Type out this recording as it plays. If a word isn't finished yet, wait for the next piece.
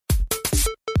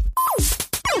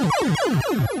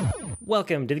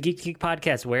Welcome to the Geek to Geek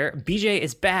podcast, where BJ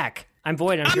is back. I'm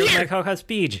Boyd, and I'm here with my co-host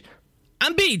Beej.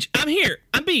 I'm Beej. I'm here.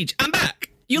 I'm Beej. I'm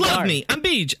back. You love me. I'm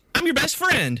Beej. I'm your best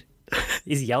friend.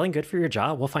 Is yelling good for your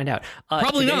jaw? We'll find out.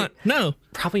 Probably not. No.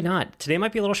 Probably not. Today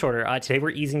might be a little shorter. Today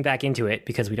we're easing back into it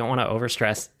because we don't want to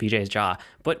overstress BJ's jaw.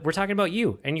 But we're talking about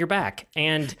you, and you're back.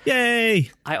 And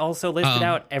yay! I also listed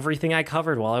out everything I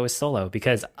covered while I was solo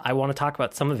because I want to talk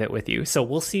about some of it with you. So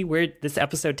we'll see where this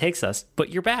episode takes us. But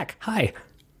you're back. Hi.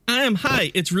 I am.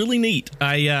 Hi. It's really neat.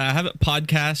 I haven't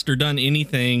podcast or done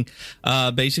anything.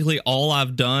 Basically, all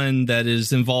I've done that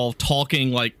is involved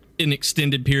talking like in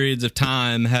extended periods of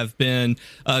time have been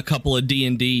a couple of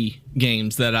D&D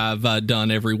games that I've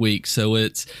done every week. So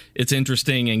it's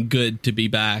interesting and good to be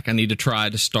back. I need to try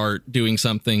to start doing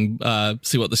something,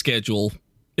 see what the schedule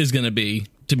is going to be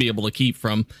able to keep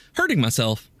from hurting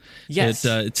myself. Yes.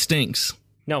 It stinks.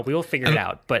 No, we will figure it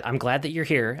out. But I'm glad that you're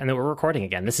here and that we're recording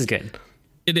again. This is good.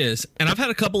 It is. And I've had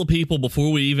a couple of people,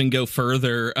 before we even go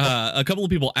further, a couple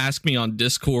of people ask me on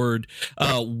Discord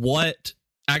what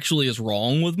actually is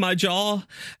wrong with my jaw.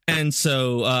 And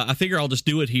so I figure I'll just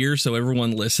do it here so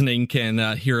everyone listening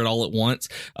can hear it all at once.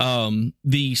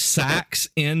 The sacs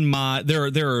in my there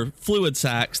are fluid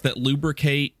sacs that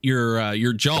lubricate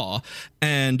your jaw,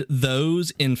 and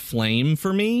those inflame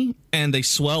for me, and they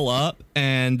swell up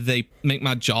and they make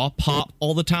my jaw pop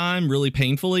all the time really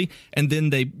painfully. And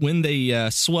then when they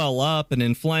swell up and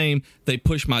inflame, they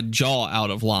push my jaw out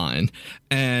of line.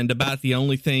 And about the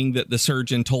only thing that the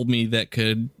surgeon told me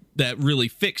that really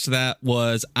fixed that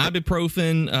was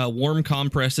ibuprofen, warm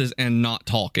compresses, and not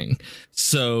talking.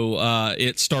 So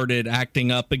it started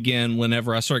acting up again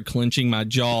whenever I started clenching my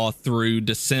jaw through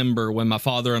December when my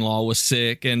father-in-law was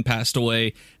sick and passed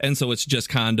away. And so it's just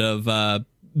kind of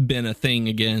been a thing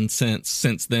again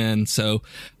since then. So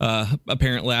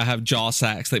apparently I have jaw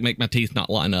sacs that make my teeth not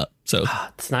line up. So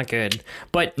it's not good.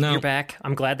 But no. You're back.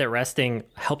 I'm glad that resting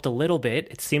helped a little bit.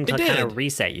 It seemed to kind of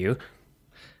reset you.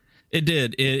 It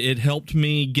did. It helped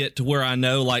me get to where I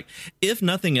know, like, if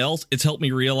nothing else, it's helped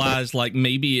me realize, like,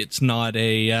 maybe it's not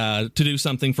to do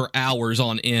something for hours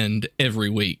on end every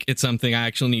week. It's something I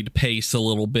actually need to pace a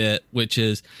little bit, which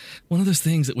is one of those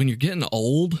things that when you're getting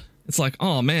old, it's like,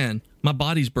 oh, man, my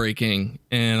body's breaking.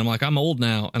 And I'm like, I'm old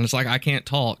now. And it's like, I can't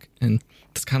talk. And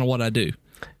that's kind of what I do.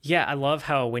 Yeah, I love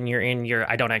how when you're in your,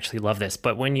 I don't actually love this,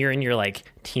 but when you're in your like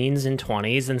teens and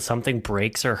 20s and something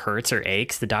breaks or hurts or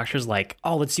aches, the doctor's like,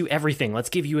 oh, let's do everything. Let's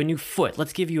give you a new foot.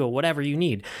 Let's give you a whatever you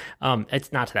need.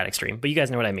 It's not to that extreme, but you guys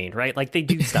know what I mean, right? Like they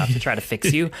do stuff to try to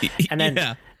fix you. And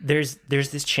then there's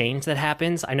this change that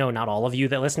happens. I know not all of you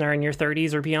that listen are in your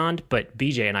 30s or beyond, but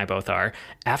BJ and I both are.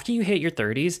 After you hit your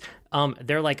 30s,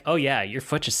 they're like, oh yeah, your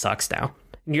foot just sucks now.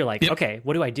 And you're like, okay,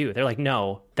 what do I do? They're like,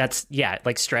 no,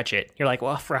 like stretch it. You're like,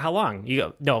 well, for how long? You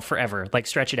go, no, forever. Like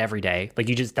stretch it every day. Like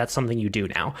that's something you do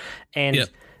now. And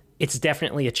it's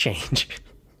definitely a change.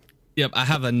 Yep. I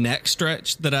have a neck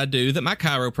stretch that I do that my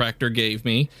chiropractor gave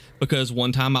me because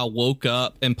one time I woke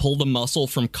up and pulled a muscle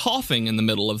from coughing in the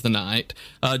middle of the night,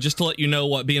 just to let you know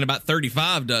what being about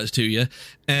 35 does to you.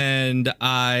 And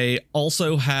I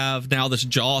also have now this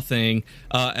jaw thing,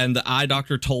 and the eye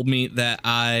doctor told me that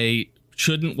I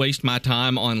shouldn't waste my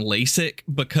time on LASIK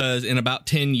because in about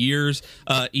 10 years,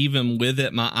 even with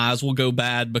it, my eyes will go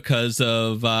bad because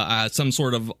of some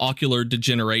sort of ocular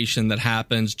degeneration that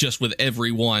happens just with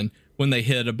everyone when they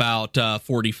hit about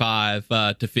 45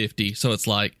 to 50. So it's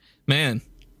like, man,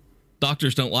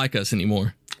 doctors don't like us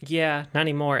anymore. Yeah, not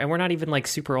anymore. And we're not even like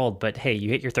super old, but hey, you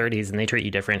hit your 30s and they treat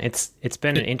you different. It's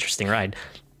been an interesting ride.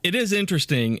 It is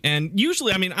interesting. And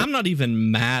usually, I mean, I'm not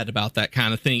even mad about that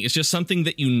kind of thing. It's just something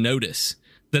that you notice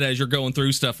that as you're going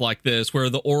through stuff like this, where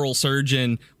the oral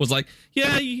surgeon was like,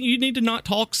 yeah, you need to not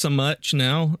talk so much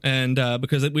now. And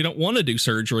because we don't want to do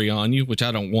surgery on you, which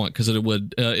I don't want because it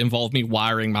would involve me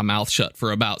wiring my mouth shut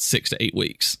for about 6 to 8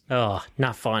 weeks. Oh,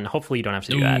 not fun. Hopefully you don't have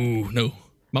to do that. No.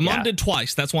 My mom did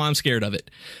twice. That's why I'm scared of it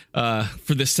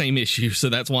for this same issue. So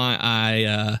that's why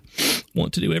I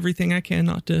want to do everything I can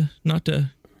not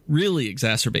to really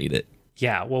exacerbate it.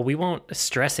 Yeah, well, we won't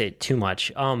stress it too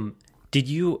much. Did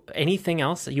you, anything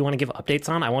else that you want to give updates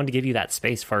on? I wanted to give you that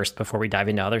space first before we dive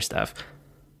into other stuff.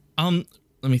 Let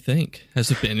me think. Has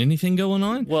there been anything going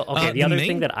on? Well, okay, the other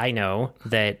thing that I know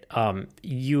that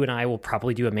you and I will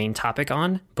probably do a main topic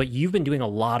on, but you've been doing a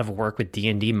lot of work with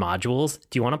D&D modules.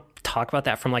 Do you want to talk about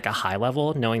that from like a high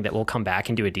level, knowing that we'll come back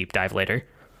and do a deep dive later?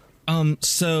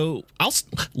 So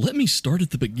let me start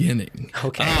at the beginning.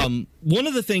 Okay. One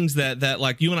of the things that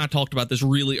like you and I talked about this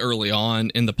really early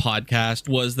on in the podcast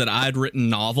was that I'd written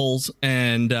novels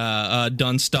and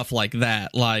done stuff like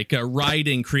that. Like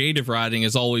writing, creative writing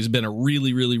has always been a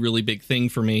really, really, really big thing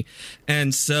for me.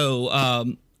 And so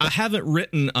I haven't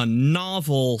written a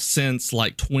novel since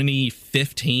like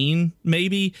 2015,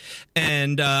 maybe.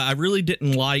 And I really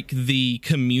didn't like the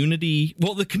community.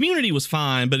 Well, the community was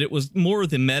fine, but it was more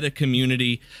the meta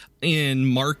community in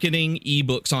marketing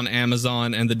ebooks on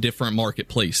Amazon and the different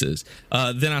marketplaces.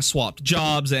 Then I swapped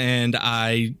jobs and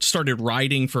I started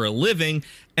writing for a living.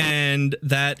 And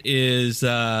that is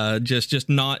just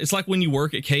not, it's like when you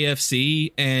work at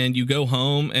KFC and you go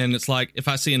home and it's like, if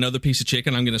I see another piece of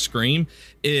chicken, I'm going to scream.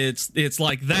 It's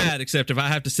like that, except if I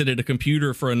have to sit at a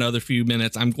computer for another few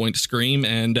minutes, I'm going to scream.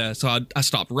 And so I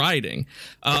stopped writing.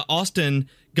 Austin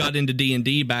got into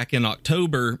D&D back in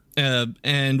October,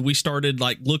 and we started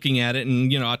like looking at it,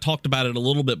 and I talked about it a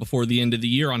little bit before the end of the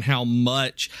year on how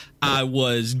much I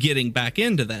was getting back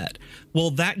into that.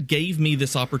 Well, that gave me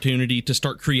this opportunity to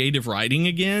start creative writing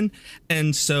again,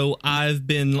 and so I've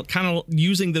been kind of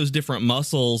using those different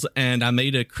muscles, and I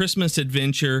made a Christmas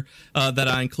adventure that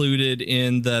I included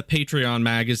in the Patreon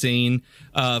magazine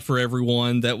for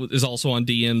everyone that is also on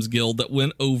DM's Guild, that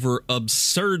went over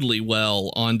absurdly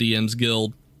well on DM's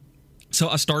Guild. So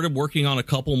I started working on a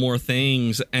couple more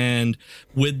things, and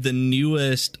with the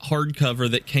newest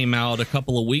hardcover that came out a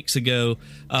couple of weeks ago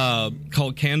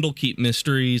called Candlekeep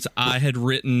Mysteries, I had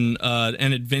written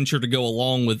an adventure to go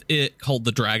along with it called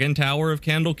The Dragon Tower of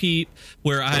Candlekeep,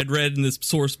 where I had read in this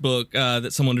source book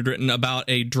that someone had written about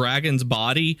a dragon's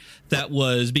body that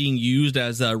was being used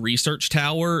as a research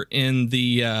tower in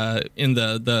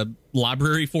the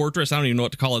library fortress. I don't even know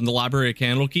what to call it, in the Library of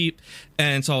Candlekeep.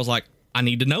 And so I was like, I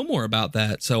need to know more about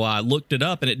that. So I looked it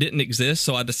up and it didn't exist.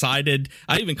 So I decided,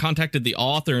 I even contacted the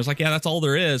author and was like, yeah, that's all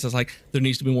there is. I was like, there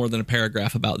needs to be more than a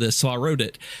paragraph about this. So I wrote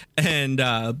it and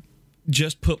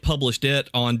just published it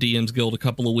on DM's Guild a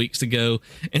couple of weeks ago.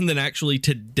 And then actually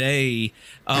today,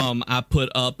 I put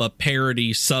up a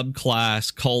parody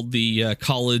subclass called the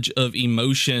College of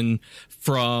Emotion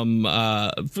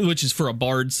which is for a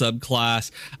bard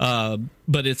subclass,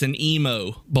 but it's an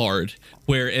emo bard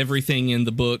where everything in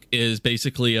the book is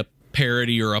basically a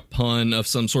parody or a pun of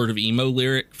some sort of emo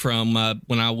lyric from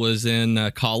when I was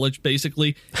in college,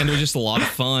 basically, and it was just a lot of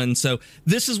fun. So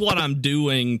this is what I'm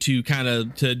doing to kind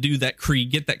of do that,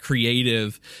 get that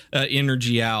creative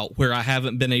energy out, where I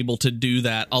haven't been able to do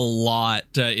that a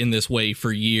lot in this way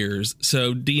for years.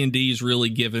 So D&D has really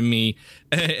given me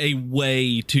a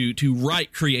way to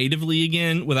write creatively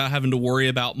again without having to worry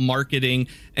about marketing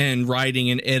and writing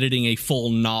and editing a full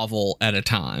novel at a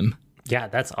time. Yeah,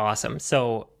 that's awesome.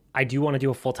 So I do want to do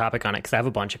a full topic on it because I have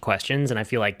a bunch of questions and I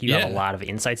feel like you have a lot of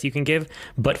insights you can give.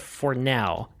 But for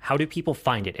now, how do people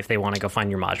find it if they want to go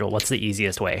find your module? What's the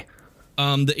easiest way?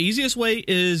 The easiest way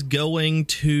is going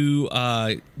to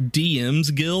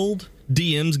DM's Guild,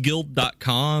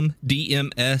 dmsguild.com,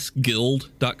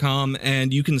 dmsguild.com,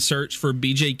 and you can search for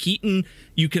BJ Keaton.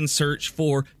 You can search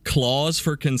for Clause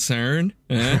for Concern.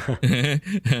 One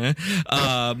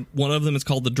of them is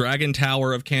called the Dragon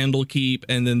Tower of Candlekeep,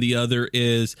 and then the other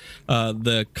is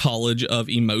the College of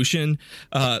Emotion,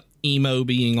 emo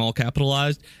being all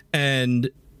capitalized. And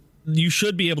you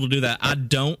should be able to do that. I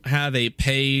don't have a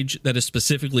page that is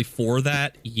specifically for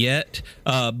that yet,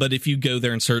 but if you go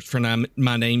there and search for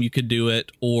my name, you could do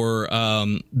it, or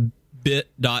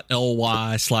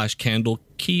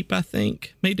bit.ly/candlekeep, I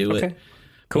think, may do it.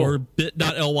 Cool. Or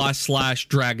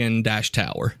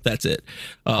bit.ly/dragon-tower. That's it.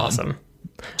 Awesome.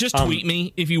 Just tweet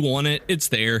me if you want it. It's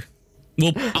there.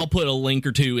 I'll put a link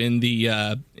or two in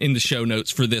the show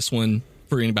notes for this one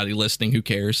for anybody listening who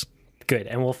cares. Good,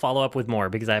 and we'll follow up with more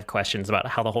because I have questions about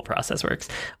how the whole process works.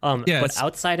 But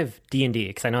outside of D&D,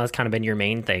 because I know that's kind of been your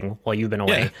main thing while you've been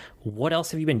away, what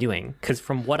else have you been doing? Because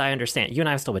from what I understand, you and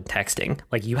I have still been texting.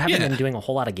 Like, you haven't been doing a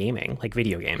whole lot of gaming, like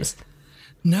video games.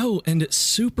 No, and it's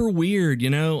super weird.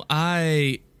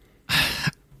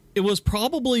 It was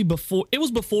probably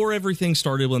before everything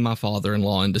started with my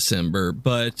father-in-law in December,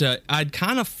 but I'd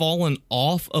kind of fallen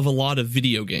off of a lot of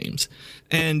video games.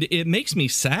 And it makes me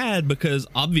sad because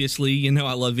obviously,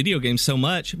 I love video games so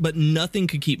much, but nothing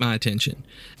could keep my attention.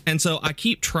 And so I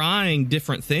keep trying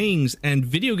different things, and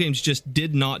video games just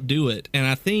did not do it. And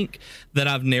I think that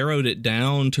I've narrowed it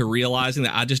down to realizing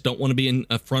that I just don't want to be in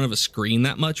front of a screen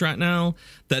that much right now.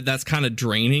 That's kind of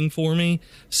draining for me.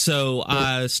 So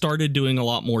I started doing a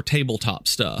lot more more tabletop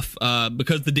stuff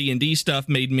because the D&D stuff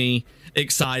made me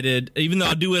excited. Even though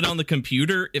I do it on the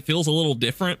computer, it feels a little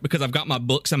different because I've got my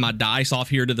books and my dice off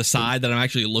here to the side that I'm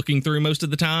actually looking through most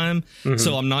of the time.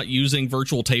 So I'm not using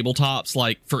virtual tabletops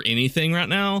like for anything right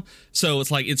now. So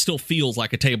it's like it still feels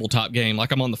like a tabletop game,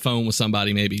 like I'm on the phone with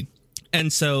somebody maybe.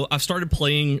 And so I've started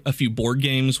playing a few board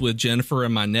games with Jennifer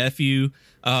and my nephew.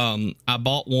 I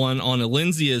bought one on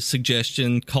Alenzia's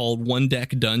suggestion called One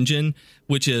Deck Dungeon,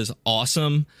 which is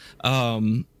awesome.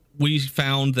 We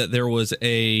found that there was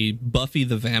a Buffy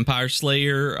the Vampire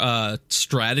Slayer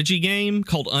strategy game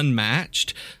called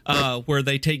Unmatched, where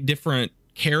they take different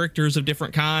characters of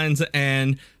different kinds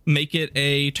and make it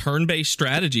a turn-based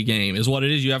strategy game is what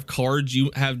it is. You have cards,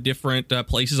 you have different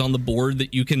places on the board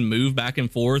that you can move back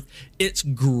and forth. It's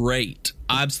great.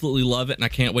 I absolutely love it, and I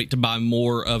can't wait to buy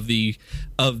more of the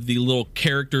little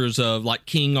characters of like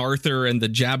King Arthur and the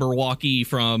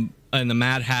Jabberwocky and the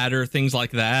Mad Hatter, things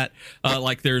like that.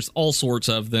 Like there's all sorts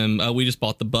of them. We just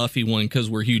bought the Buffy one because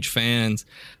we're huge fans.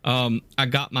 I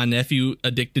got my nephew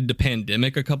addicted to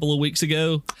Pandemic a couple of weeks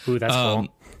ago. Ooh, that's cool.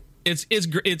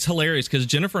 It's hilarious because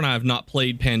Jennifer and I have not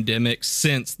played Pandemic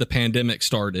since the pandemic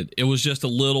started. It was just a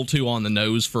little too on the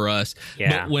nose for us.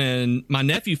 Yeah. But when my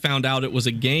nephew found out it was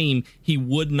a game, he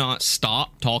would not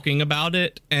stop talking about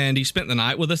it, and he spent the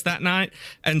night with us that night.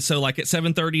 And so like at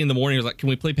 7:30 in the morning, he was like, "Can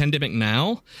we play Pandemic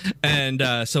now?" And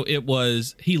so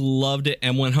he loved it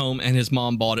and went home, and his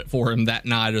mom bought it for him that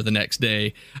night or the next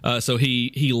day. So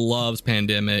he loves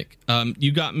Pandemic.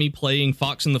 You got me playing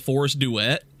Fox and the Forest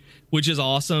Duet, which is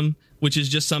awesome, which is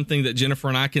just something that Jennifer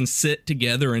and I can sit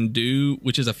together and do,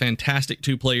 which is a fantastic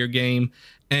 2-player game.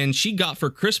 And she got for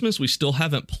Christmas, we still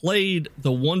haven't played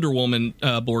the Wonder Woman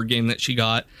board game that she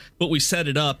got, but we set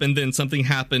it up and then something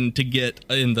happened to get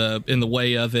in the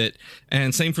way of it.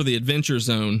 And same for the Adventure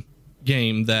Zone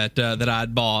game that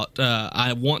I'd bought.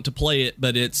 I want to play it,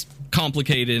 but it's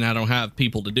complicated and I don't have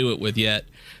people to do it with yet.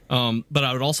 But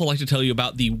I would also like to tell you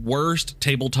about the worst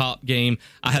tabletop game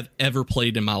I have ever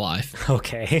played in my life.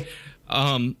 Okay.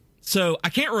 So I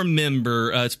can't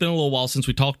remember. It's been a little while since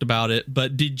we talked about it,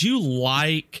 but did you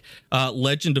like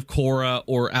Legend of Korra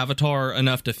or Avatar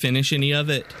enough to finish any of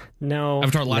it? No.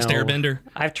 Avatar: Last Airbender?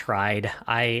 I've tried.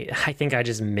 I think I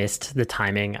just missed the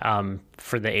timing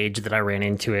for the age that I ran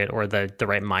into it or the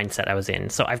right mindset I was in.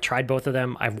 So I've tried both of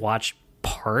them. I've watched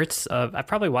I've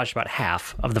probably watched about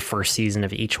half of the first season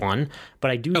of each one, but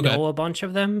I do know a bunch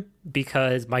of them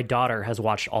because my daughter has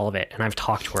watched all of it and I've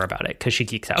talked to her about it because she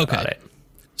geeks out about it.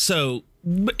 So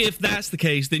if that's the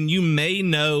case, then you may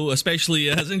know,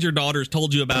 especially since your daughter's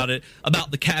told you about it, about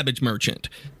the cabbage merchant,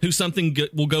 who something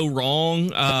will go wrong.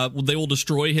 They will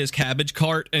destroy his cabbage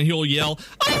cart and he'll yell,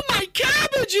 "Oh, my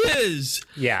cabbages!"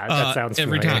 Yeah, that sounds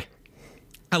every familiar. time.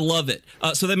 I love it.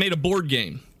 So they made a board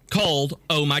game called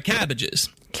Oh My Cabbages.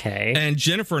 Okay. And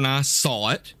Jennifer and I saw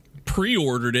it,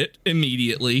 pre-ordered it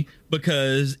immediately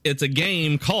because it's a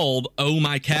game called Oh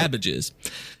My Cabbages.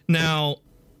 Now,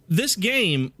 this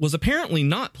game was apparently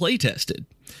not play tested.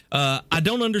 I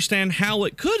don't understand how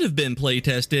it could have been play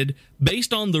tested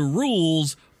based on the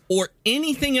rules or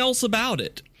anything else about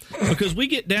it. Because we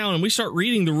get down and we start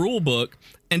reading the rule book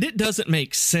and it doesn't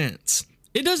make sense.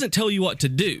 It doesn't tell you what to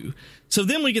do. So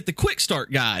then we get the quick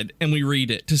start guide and we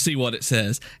read it to see what it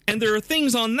says. And there are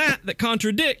things on that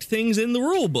contradict things in the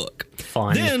rule book.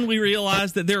 Fun. Then we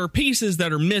realize that there are pieces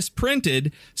that are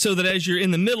misprinted so that as you're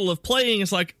in the middle of playing,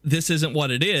 it's like, this isn't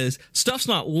what it is. Stuff's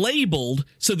not labeled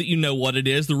so that you know what it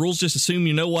is. The rules just assume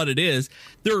you know what it is.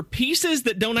 There are pieces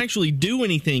that don't actually do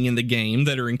anything in the game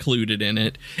that are included in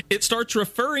it. It starts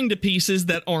referring to pieces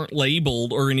that aren't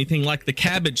labeled or anything, like the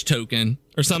cabbage token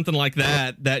or something like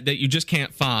that you just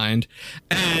can't find.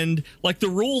 And like the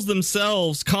rules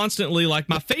themselves constantly, like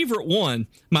my favorite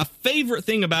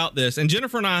thing about this, and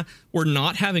Jennifer and I were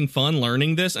not having fun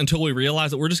learning this until we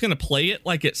realized that we're just going to play it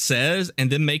like it says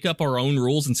and then make up our own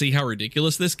rules and see how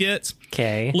ridiculous this gets.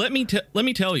 Okay. Let me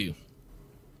tell you,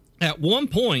 at one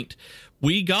point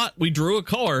we drew a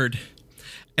card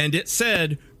and it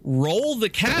said, roll the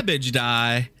cabbage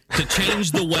die to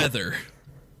change the weather.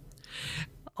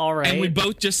 All right. And we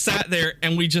both just sat there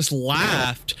and we just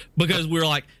laughed because we were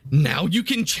like, now you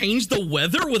can change the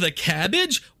weather with a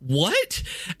cabbage? What?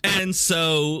 And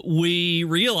so we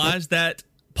realized that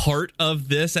part of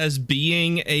this as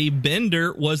being a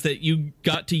bender was that you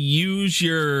got to use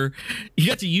your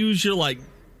like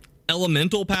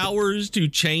elemental powers to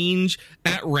change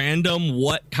at random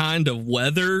what kind of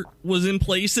weather was in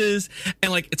places.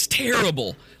 And like, it's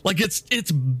terrible. Like it's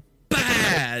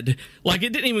bad. Like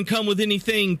it didn't even come with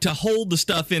anything to hold the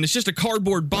stuff in. It's just a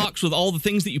cardboard box with all the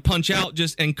things that you punch out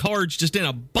and cards just in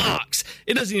a box.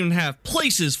 It doesn't even have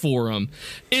places for them.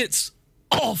 It's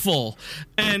awful.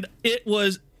 And it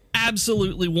was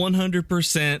absolutely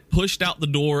 100% pushed out the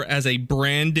door as a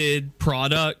branded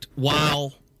product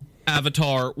while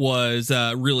Avatar was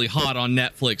really hot on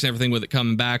Netflix and everything with it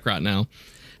coming back right now.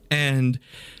 And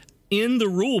in the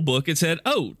rule book, it said,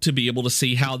 to be able to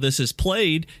see how this is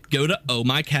played, go to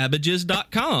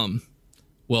ohmycabbages.com.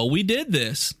 Well, we did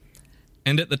this.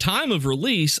 And at the time of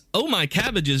release,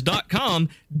 ohmycabbages.com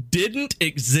didn't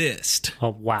exist.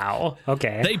 Oh, wow.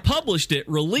 Okay. They published it,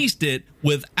 released it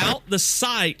without the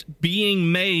site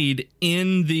being made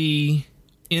in the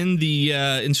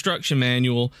instruction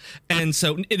manual. And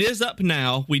so it is up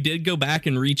now. We did go back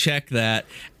and recheck that.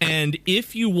 And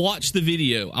if you watch the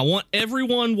video, I want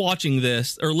everyone watching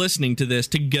this or listening to this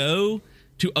to go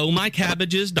to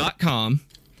ohmycabbages.com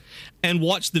and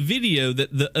watch the video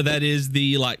that is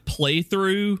the like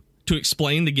playthrough to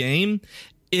explain the game.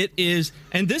 It is,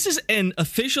 and this is an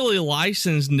officially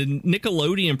licensed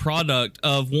Nickelodeon product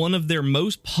of one of their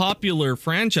most popular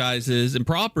franchises and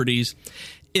properties.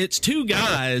 It's two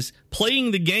guys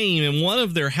playing the game in one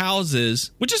of their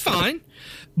houses, which is fine,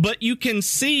 but you can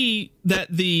see that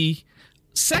the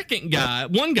second guy,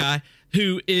 one guy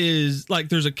who is like,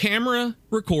 there's a camera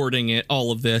recording it,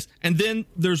 all of this, and then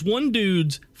there's one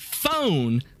dude's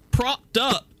phone propped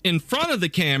up in front of the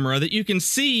camera that you can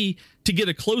see to get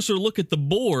a closer look at the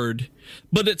board,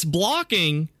 but it's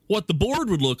blocking what the board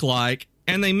would look like.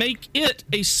 And they make it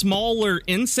a smaller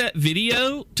inset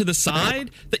video to the side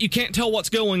that you can't tell what's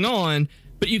going on,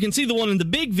 but you can see the one in the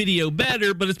big video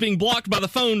better, but it's being blocked by the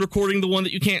phone recording the one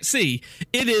that you can't see.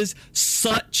 It is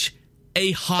such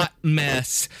a hot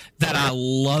mess that I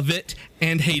love it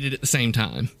and hate it at the same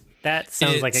time. That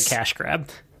sounds like a cash grab.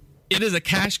 It is a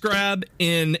cash grab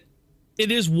it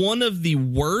is one of the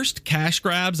worst cash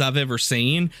grabs I've ever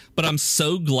seen, but I'm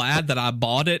so glad that I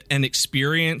bought it and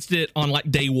experienced it on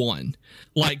like day one.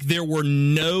 Like there were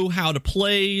no how to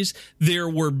plays. There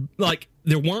weren't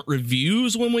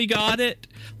reviews when we got it,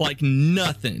 like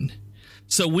nothing.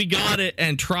 So we got it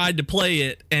and tried to play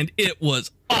it, and it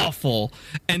was awful.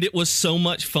 And it was so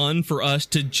much fun for us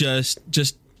to just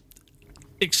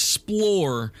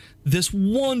explore this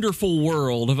wonderful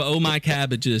world of Oh My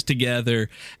Cabbages together.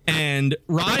 And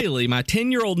Riley, my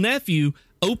 10-year-old nephew,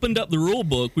 opened up the rule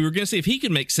book. We were going to see if he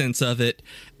could make sense of it.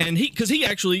 And because he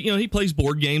actually, he plays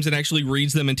board games and actually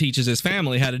reads them and teaches his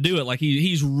family how to do it. Like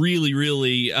he's really,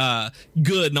 really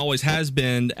good and always has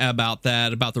been about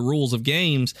the rules of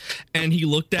games. And he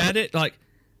looked at it like,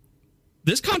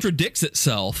 this contradicts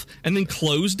itself, and then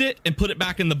closed it and put it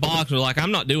back in the box. We're like, I'm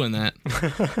not doing that.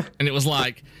 And it was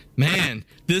like, man,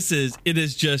 it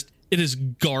is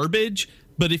garbage.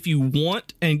 But if you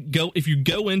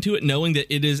go into it knowing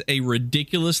that it is a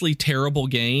ridiculously terrible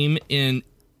game in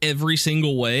every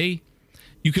single way,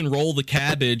 you can roll the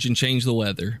cabbage and change the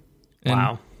weather. And,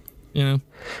 wow.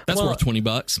 That's worth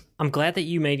 $20. I'm glad that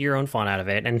you made your own fun out of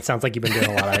it. And it sounds like you've been doing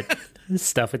a lot of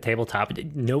stuff with tabletop.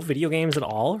 No video games at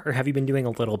all? Or have you been doing a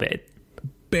little bit?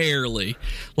 Barely.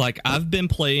 Like, I've been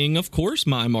playing, of course,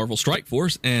 my Marvel Strike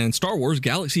Force and Star Wars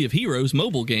Galaxy of Heroes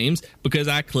mobile games because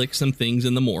I click some things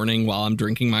in the morning while I'm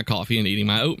drinking my coffee and eating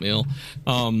my oatmeal.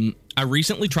 I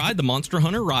recently tried the Monster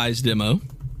Hunter Rise demo.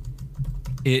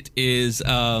 It is,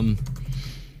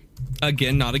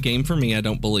 again, not a game for me, I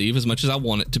don't believe, as much as I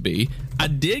want it to be. I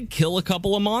did kill a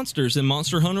couple of monsters in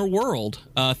Monster Hunter World.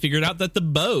 Figured out that the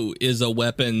bow is a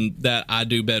weapon that I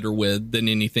do better with than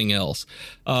anything else.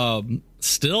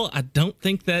 Still, I don't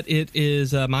think that it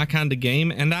is my kind of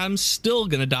game, and I'm still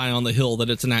going to die on the hill that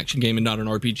it's an action game and not an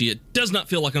RPG. It does not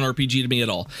feel like an RPG to me at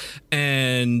all.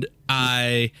 And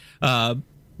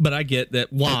but I get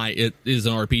that why it is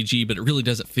an RPG, but it really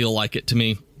doesn't feel like it to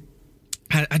me.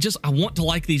 I want to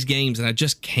like these games and I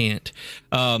just can't.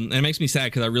 And it makes me sad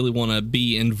because I really want to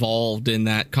be involved in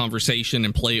that conversation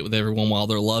and play it with everyone while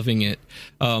they're loving it.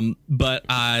 But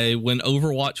when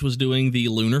Overwatch was doing the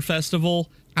Lunar Festival,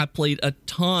 I played a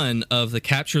ton of the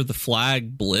Capture the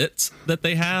Flag Blitz that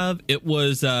they have. It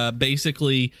was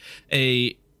basically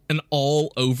an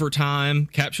all overtime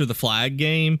Capture the Flag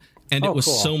game. And it was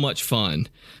cool. So much fun.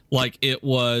 Like,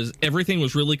 everything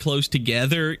was really close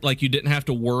together. Like, you didn't have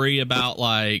to worry about,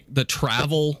 like, the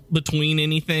travel between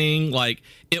anything. Like,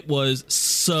 it was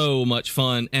so much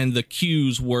fun. And the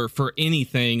queues were for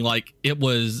anything. Like, it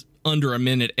was under a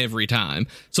minute every time.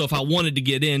 So if I wanted to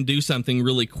get in, do something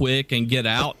really quick and get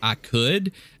out, I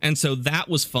could. And so that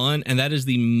was fun. And that is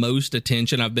the most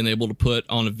attention I've been able to put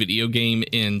on a video game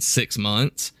in 6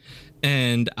 months.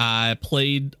 And I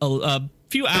played a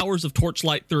few hours of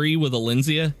Torchlight 3 with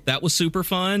Alenzia. That was super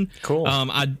fun. Cool.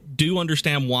 I do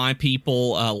understand why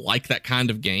people like that kind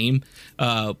of game.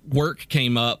 Work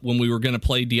came up when we were going to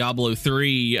play Diablo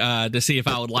 3 to see if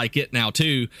I would like it now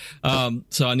too.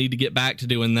 So I need to get back to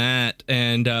doing that.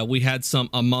 And we had some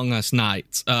Among Us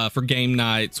nights for game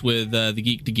nights with the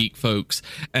Geek to Geek folks,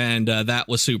 and that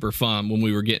was super fun when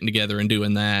we were getting together and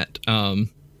doing that.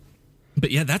 But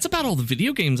yeah, that's about all the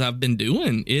video games I've been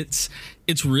doing. It's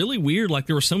really weird. Like,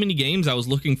 there were so many games I was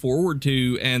looking forward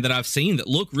to and that I've seen that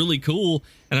look really cool,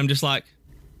 and I'm just like,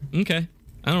 okay,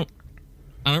 I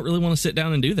don't really want to sit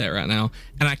down and do that right now,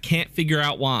 and I can't figure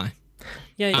out why.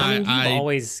 Yeah, I mean, you've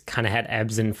always kind of had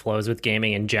ebbs and flows with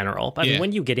gaming in general. I mean,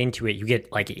 when you get into it, you get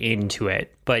like into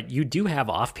it, but you do have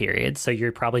off periods, so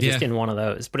you're probably just in one of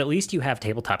those. But at least you have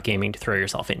tabletop gaming to throw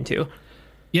yourself into.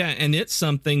 Yeah, and it's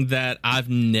something that I've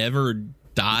never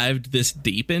dived this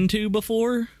deep into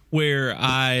before, where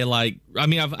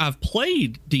I've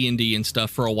played D&D and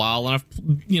stuff for a while,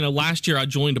 and last year I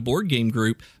joined a board game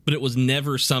group, but it was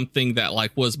never something that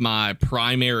like was my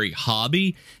primary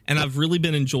hobby, and I've really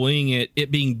been enjoying it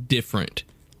being different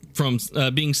from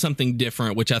being something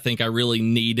different, which I think I really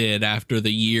needed after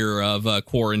the year of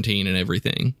quarantine and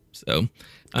everything. So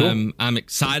cool. I'm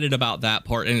excited about that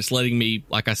part, and it's letting me,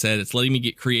 like I said, it's letting me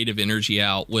get creative energy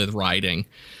out with writing.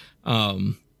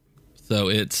 So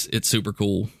it's super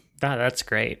cool. That's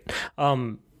great.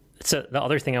 So the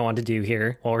other thing I wanted to do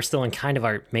here, while we're still in kind of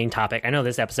our main topic, I know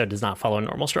this episode does not follow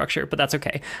normal structure, but that's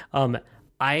okay.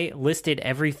 I listed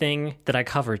everything that I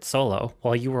covered solo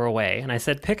while you were away, and I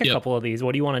said, pick a couple of these.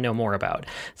 What do you want to know more about?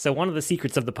 So one of the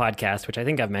secrets of the podcast, which I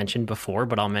think I've mentioned before,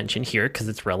 but I'll mention here because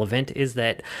it's relevant, is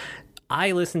that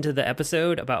I listen to the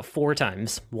episode about 4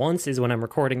 times. Once is when I'm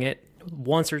recording it,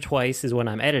 once or twice is when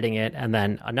I'm editing it, and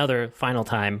then another final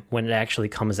time when it actually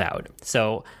comes out.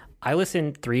 So I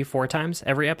listen 3-4 times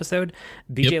every episode.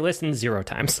 BJ listens 0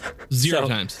 times. 0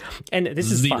 times. And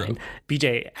this is fine.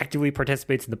 BJ actively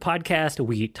participates in the podcast.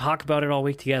 We talk about it all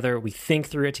week together. We think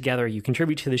through it together. You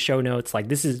contribute to the show notes. Like,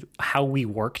 this is how we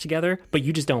work together, but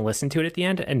you just don't listen to it at the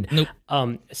end. And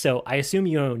so I assume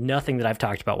you know nothing that I've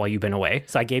talked about while you've been away.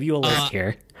 So I gave you a list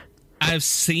here. I've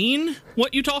seen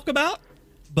what you talk about,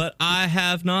 but I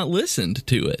have not listened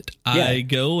to it. Yeah. I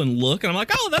go and look, and I'm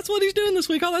like, oh, that's what he's doing this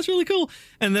week. Oh, that's really cool.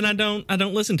 And then I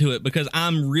don't listen to it because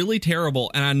I'm really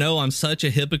terrible. And I know I'm such a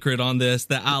hypocrite on this,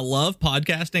 that I love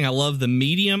podcasting. I love the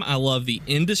medium. I love the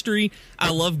industry.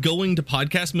 I love going to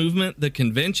Podcast Movement, the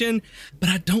convention, but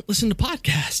I don't listen to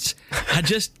podcasts. I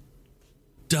just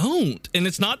don't. And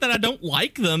it's not that I don't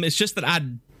like them. It's just that I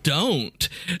don't.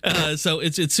 So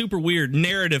it's super weird.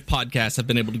 Narrative podcasts I've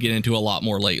been able to get into a lot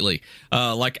more lately,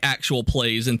 like actual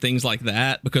plays and things like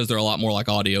that, because they're a lot more like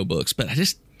audiobooks. But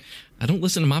I don't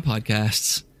listen to my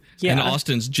podcasts. Yeah. And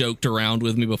Austin's joked around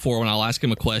with me before when I'll ask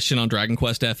him a question on Dragon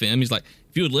Quest FM. He's like,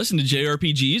 if you would listen to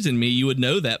JRPGs and me, you would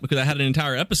know that, because I had an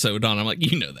entire episode on. I'm like,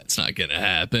 that's not going to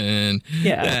happen.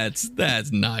 Yeah.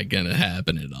 That's not going to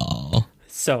happen at all.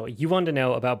 So you wanted to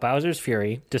know about Bowser's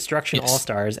Fury, Destruction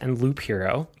All-Stars, and Loop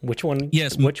Hero. Which one?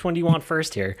 Yes. Which one do you want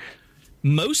first here?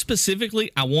 Most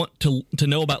specifically, I want to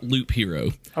know about Loop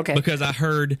Hero. Okay. Because I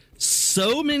heard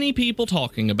so many people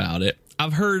talking about it.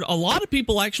 I've heard a lot of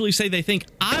people actually say they think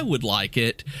I would like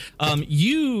it.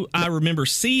 I remember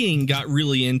seeing, got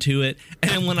really into it.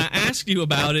 And when I asked you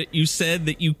about it, you said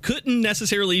that you couldn't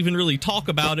necessarily even really talk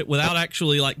about it without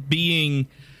actually like being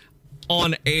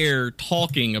on air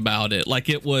talking about it. Like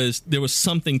there was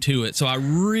something to it. So I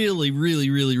really, really,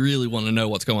 really, really want to know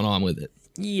what's going on with it.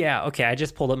 Yeah, okay. I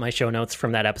just pulled up my show notes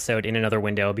from that episode in another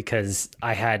window because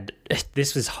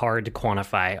this was hard to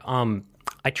quantify.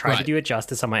 I tried to do it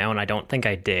justice on my own. I don't think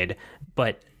I did,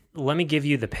 but let me give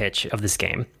you the pitch of this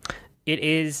game. It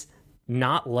is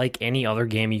not like any other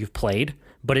game you've played,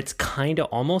 but it's kind of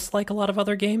almost like a lot of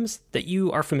other games that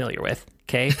you are familiar with,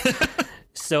 okay?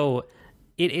 So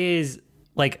it is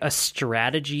like a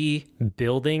strategy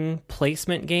building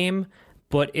placement game,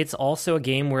 but it's also a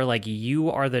game where like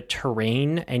you are the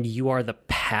terrain and you are the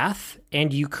path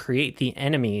and you create the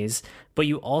enemies, but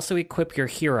you also equip your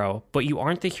hero, but you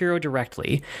aren't the hero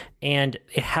directly. And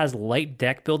it has light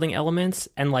deck building elements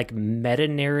and like meta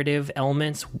narrative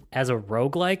elements as a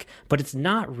roguelike, but it's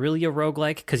not really a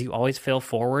roguelike because you always fail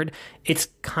forward. It's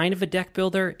kind of a deck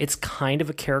builder. It's kind of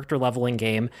a character leveling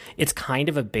game. It's kind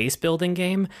of a base building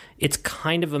game. It's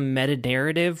kind of a meta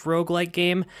narrative roguelike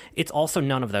game. It's also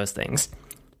none of those things.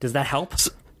 Does that help?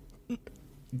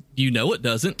 It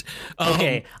doesn't.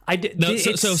 Okay,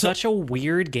 it's such a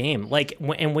weird game. Like,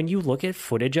 and when you look at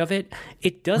footage of it,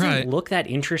 it doesn't look that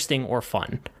interesting or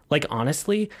fun. Like,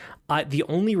 honestly, the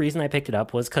only reason I picked it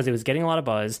up was because it was getting a lot of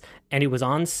buzz and it was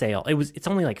on sale. It's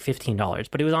only like $15,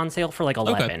 but it was on sale for like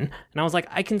 11. Okay. And I was like,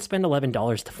 I can spend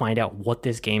 $11 to find out what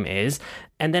this game is.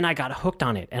 And then I got hooked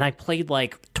on it. And I played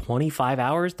like 25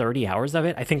 hours, 30 hours of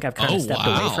it. I think I've kind of stepped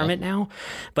away from it now.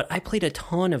 But I played a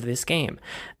ton of this game.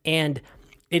 And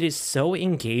it is so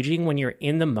engaging when you're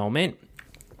in the moment.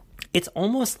 It's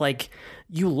almost like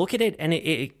you look at it and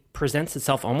it presents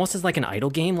itself almost as like an idle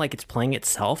game, like it's playing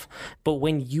itself. But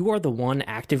when you are the one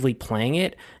actively playing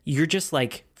it, you're just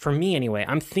like, for me anyway,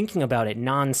 I'm thinking about it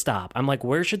nonstop. I'm like,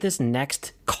 where should this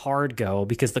next card go?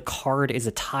 Because the card is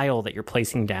a tile that you're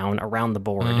placing down around the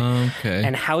board. Okay.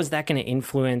 And how is that going to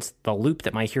influence the loop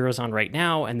that my hero's on right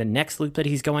now and the next loop that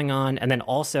he's going on? And then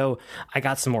also, I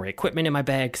got some more equipment in my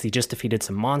bag because he just defeated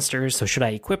some monsters. So should I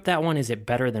equip that one? Is it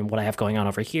better than what I have going on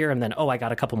over here? And then, I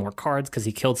got a couple more cards because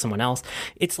he killed someone else.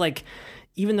 It's like,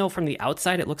 even though from the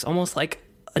outside it looks almost like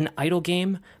an idle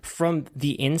game, from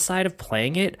the inside of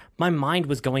playing it, my mind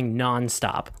was going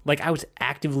nonstop. Like, I was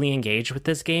actively engaged with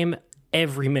this game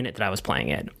every minute that I was playing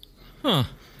it. Huh.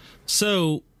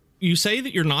 So you say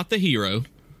that you're not the hero,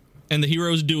 and the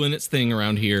hero's doing its thing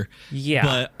around here. Yeah.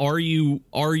 But are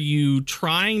you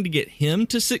trying to get him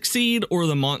to succeed, or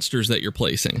the monsters that you're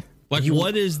placing? Like,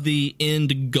 what is the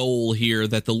end goal here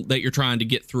that you're trying to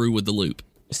get through with the loop?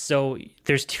 So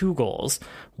there's two goals.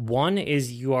 One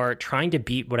is you are trying to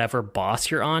beat whatever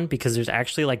boss you're on, because there's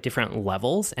actually like different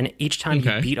levels. And each time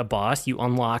you beat a boss, you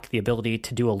unlock the ability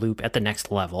to do a loop at the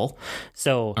next level.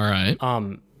 So, all right.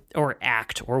 Or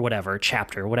act or whatever,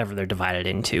 chapter, whatever they're divided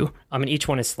into. And each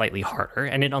one is slightly harder,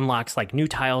 and it unlocks like new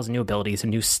tiles, new abilities,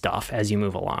 and new stuff as you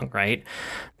move along, right?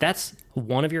 That's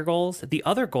one of your goals. The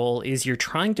other goal is you're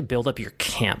trying to build up your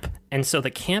camp. And so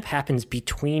the camp happens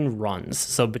between runs,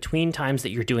 so between times that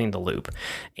you're doing the loop.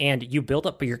 And you build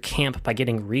up your camp by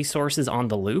getting resources on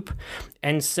the loop.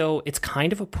 And so it's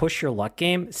kind of a push your luck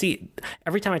game. See,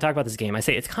 every time I talk about this game, I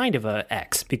say it's kind of a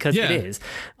X, because it is.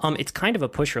 It's kind of a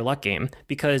push your luck game,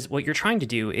 because what you're trying to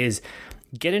do is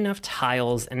get enough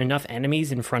tiles and enough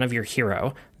enemies in front of your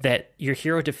hero that your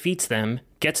hero defeats them,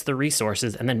 gets the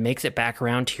resources, and then makes it back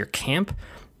around to your camp.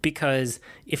 Because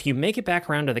if you make it back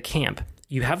around to the camp,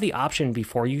 you have the option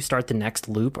before you start the next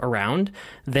loop around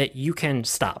that you can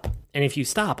stop. And if you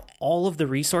stop, all of the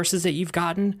resources that you've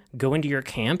gotten go into your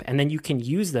camp, and then you can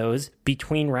use those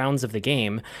between rounds of the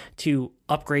game to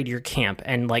upgrade your camp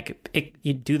and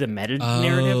you do the meta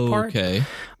narrative part. Okay.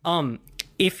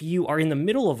 If you are in the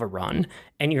middle of a run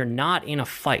and you're not in a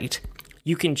fight,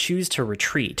 you can choose to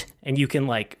retreat, and you can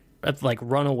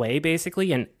run away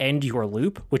basically and end your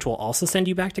loop, which will also send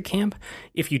you back to camp.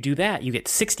 If you do that, you get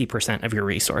 60% of your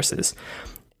resources.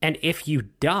 And if you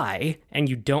die and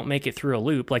you don't make it through a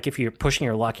loop, like if you're pushing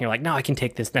your luck and you're like, no, I can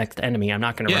take this next enemy, I'm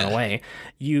not going to run away,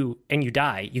 you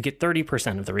die, you get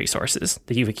 30% of the resources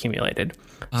that you've accumulated.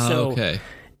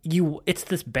 It's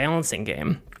this balancing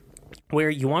game where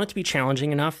you want it to be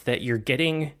challenging enough that you're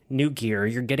getting new gear,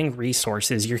 you're getting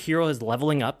resources, your hero is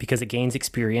leveling up because it gains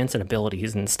experience and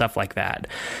abilities and stuff like that.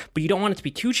 But you don't want it to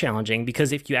be too challenging,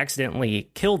 because if you accidentally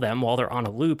kill them while they're on a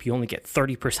loop, you only get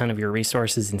 30% of your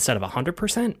resources instead of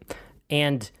 100%.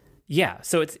 And yeah,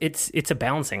 so it's a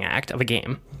balancing act of a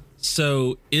game.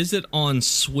 So is it on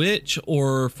Switch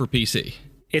or for PC?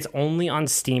 It's only on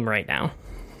Steam right now.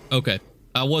 Okay.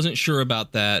 I wasn't sure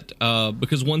about that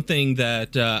because one thing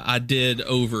that I did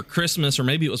over Christmas, or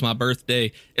maybe it was my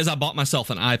birthday, is I bought myself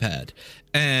an iPad,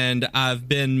 and I've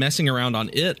been messing around on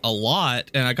it a lot.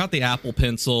 And I got the Apple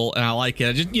Pencil, and I like it.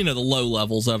 I just, the low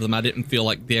levels of them. I didn't feel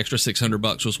like the extra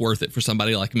 $600 was worth it for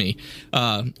somebody like me,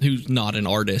 who's not an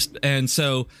artist. And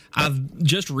so I've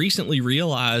just recently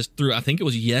realized through, I think it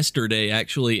was yesterday,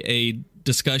 actually, a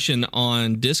discussion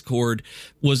on Discord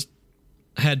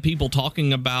had people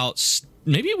talking about,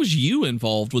 maybe it was you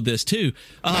involved with this too,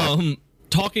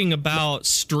 talking about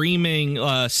streaming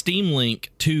Steam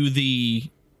Link to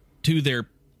their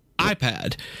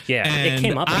iPad. Yeah, and it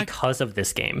came up because of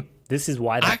this game. This is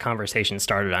why that conversation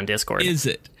started on Discord. Is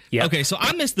it? Yeah. Okay, so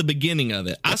I missed the beginning of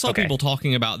it. I saw people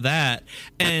talking about that,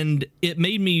 and it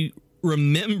made me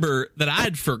remember that I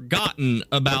had forgotten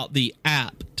about the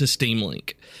app to Steam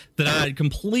Link, that I had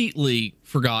completely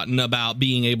forgotten about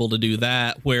being able to do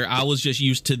that, where I was just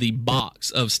used to the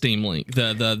box of Steam Link,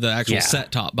 the actual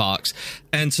set-top box.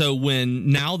 And so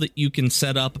now that you can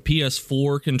set up a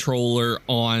PS4 controller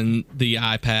on the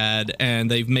iPad, and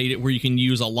they've made it where you can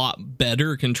use a lot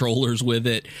better controllers with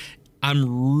it,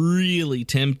 I'm really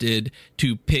tempted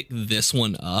to pick this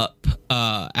one up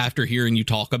after hearing you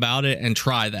talk about it and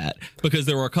try that, because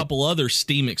there were a couple other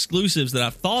Steam exclusives that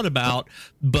I've thought about,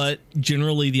 but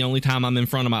generally the only time I'm in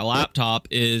front of my laptop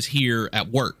is here at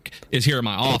work, is here in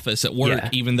my office at work,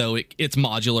 even though it's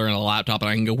modular and a laptop and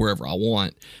I can go wherever I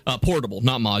want. Portable,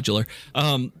 not modular.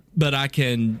 But I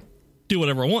can do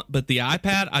whatever I want. But the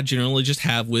iPad I generally just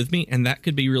have with me, and that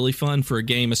could be really fun for a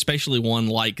game, especially one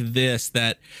like this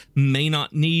that may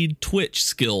not need Twitch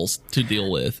skills to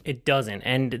deal with. It doesn't.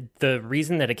 And the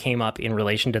reason that it came up in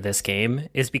relation to this game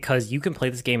is because you can play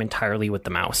this game entirely with the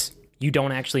mouse. You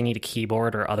don't actually need a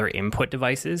keyboard or other input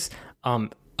devices.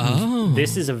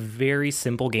 This is a very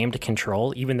simple game to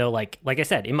control, even though, like I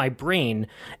said, in my brain,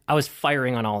 I was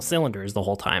firing on all cylinders the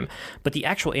whole time. But the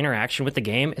actual interaction with the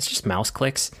game, it's just mouse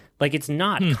clicks. Like, it's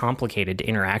not complicated to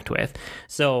interact with.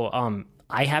 So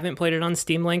I haven't played it on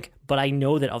Steam Link, but I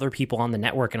know that other people on the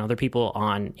network and other people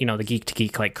on, the Geek to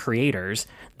Geek like creators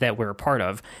that we're a part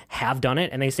of have done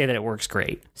it, and they say that it works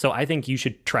great. So I think you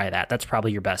should try that. That's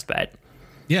probably your best bet.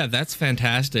 Yeah, that's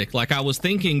fantastic. Like, I was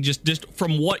thinking just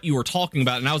from what you were talking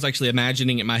about, and I was actually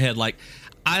imagining in my head, like,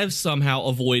 I've somehow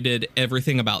avoided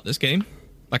everything about this game.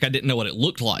 Like, I didn't know what it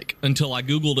looked like until I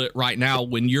Googled it right now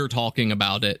when you're talking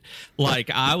about it. Like,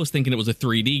 I was thinking it was a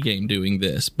 3D game doing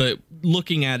this, but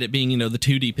looking at it being, the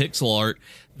 2D pixel art,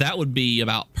 that would be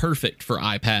about perfect for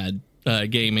iPad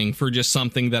gaming, for just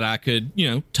something that I could,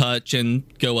 touch and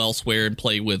go elsewhere and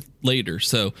play with later.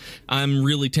 So I'm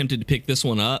really tempted to pick this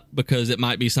one up because it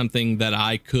might be something that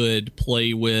I could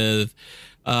play with,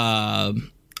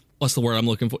 what's the word I'm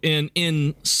looking for?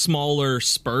 In smaller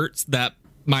spurts that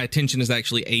my attention is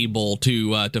actually able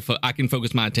to I can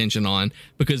focus my attention on,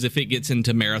 because if it gets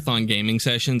into marathon gaming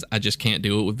sessions, I just can't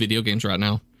do it with video games right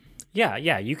now.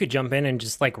 Yeah, you could jump in and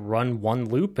just like run one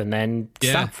loop and then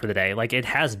stop for the day. Like, it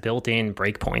has built-in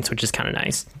breakpoints, which is kind of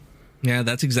nice. Yeah,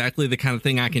 that's exactly the kind of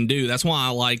thing I can do. That's why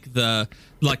I like the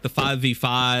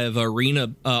 5v5 arena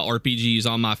RPGs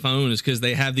on my phone, is because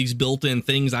they have these built-in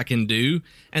things I can do,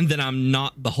 and then I'm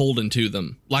not beholden to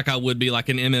them like I would be like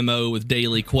an MMO with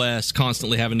daily quests,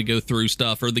 constantly having to go through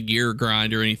stuff, or the gear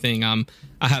grind or anything. I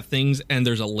have things, and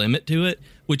there's a limit to it,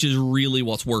 which is really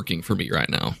what's working for me right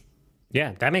now.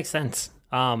 Yeah, that makes sense.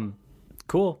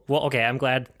 Cool. Well, okay, I'm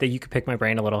glad that you could pick my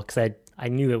brain a little, because I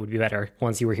knew it would be better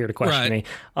once you were here to question me.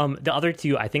 The other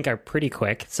two I think are pretty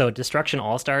quick. So Destruction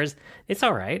All-Stars, it's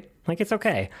all right. Like, it's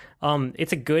okay.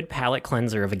 It's a good palate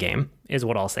cleanser of a game, is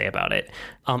what I'll say about it.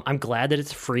 I'm glad that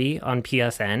it's free on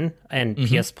PSN and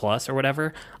PS Plus or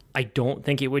whatever. I don't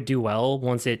think it would do well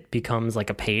once it becomes like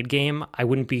a paid game. I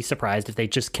wouldn't be surprised if they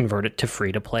just convert it to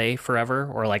free to play forever,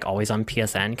 or like always on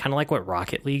PSN, kind of like what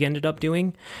Rocket League ended up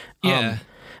doing. Yeah.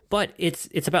 But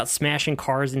it's about smashing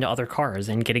cars into other cars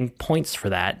and getting points for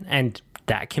that, and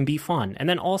that can be fun. And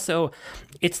then also,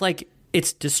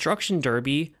 it's Destruction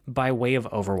Derby by way of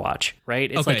Overwatch, right?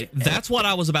 It's that's what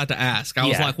I was about to ask. I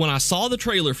was like, when I saw the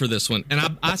trailer for this one,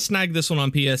 and I snagged this one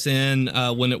on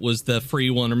PSN when it was the free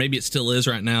one, or maybe it still is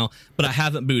right now, but I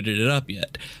haven't booted it up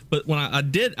yet. But when I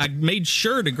did, I made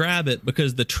sure to grab it,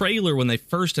 because the trailer, when they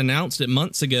first announced it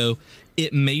months ago,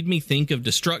 it made me think of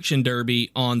Destruction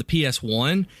Derby on the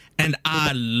PS1, and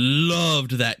I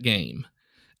loved that game.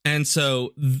 And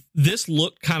so this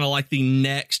looked kind of like the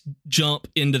next jump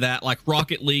into that, like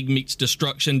Rocket League meets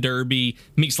Destruction Derby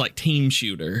meets like Team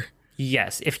Shooter.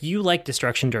 Yes, if you like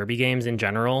Destruction Derby games in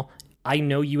general, I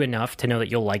know you enough to know that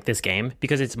you'll like this game,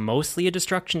 because it's mostly a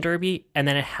Destruction Derby, and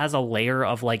then it has a layer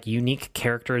of like unique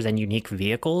characters and unique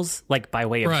vehicles, like by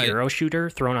way of hero shooter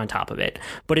thrown on top of it.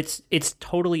 But it's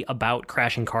totally about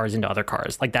crashing cars into other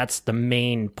cars. Like, that's the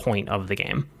main point of the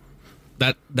game.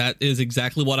 That is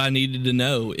exactly what I needed to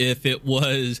know. If it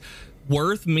was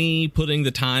worth me putting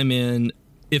the time in,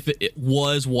 if it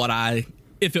was what I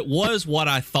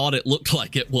thought it looked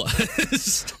like it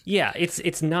was. Yeah,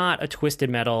 it's not a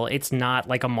Twisted Metal. It's not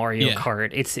like a Mario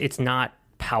Kart. It's not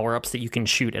power-ups that you can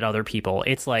shoot at other people.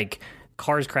 It's like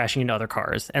cars crashing into other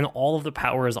cars, and all of the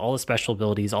powers, all the special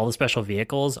abilities, all the special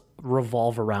vehicles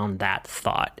revolve around that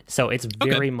thought. So it's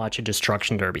very much a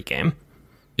Destruction Derby game.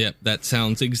 Yep, that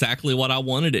sounds exactly what I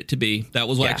wanted it to be. That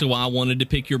was actually why I wanted to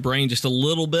pick your brain just a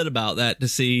little bit about that, to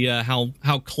see how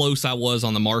close I was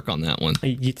on the mark on that one.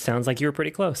 It sounds like you were pretty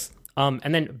close.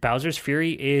 And then Bowser's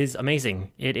Fury is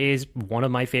amazing. It is one of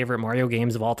my favorite Mario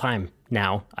games of all time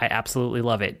now. I absolutely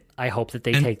love it. I hope that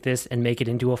they take this and make it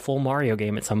into a full Mario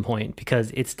game at some point,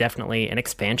 because it's definitely an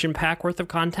expansion pack worth of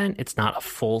content. It's not a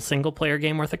full single-player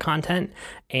game worth of content.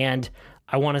 And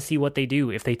I want to see what they do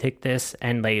if they take this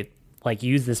and they like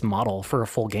use this model for a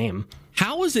full game.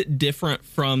 How is it different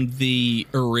from the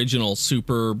original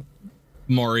Super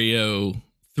Mario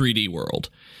 3D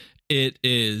World. It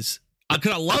is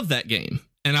because I love that game.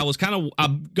 And I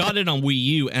got it on Wii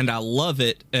U and I love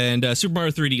it. And Super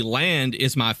Mario 3D Land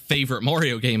is my favorite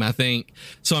Mario game, I think.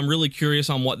 So I'm really curious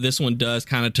on what this one does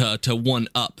kind of to one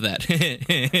up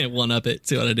that. One up it.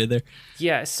 See what I did there?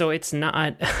 Yeah, so it's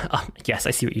not... yes,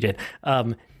 I see what you did.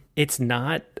 It's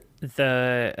not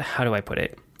the... How do I put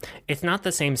it? It's not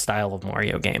the same style of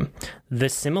Mario game. The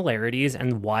similarities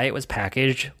and why it was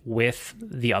packaged with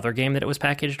the other game that it was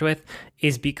packaged with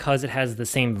is because it has the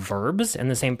same verbs and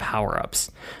the same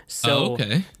power-ups. So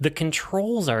the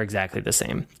controls are exactly the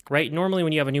same, right? Normally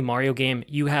when you have a new Mario game,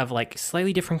 you have like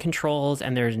slightly different controls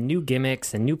and there's new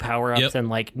gimmicks and new power-ups and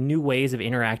like new ways of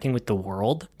interacting with the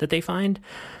world that they find.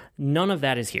 None of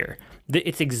that is here.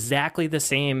 It's exactly the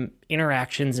same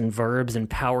interactions and verbs and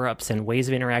power-ups and ways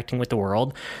of interacting with the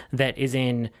world that is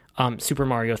in Super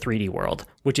Mario 3D World,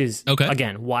 which is,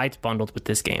 again, why it's bundled with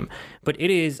this game. But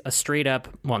it is a straight-up,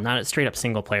 well, not a straight-up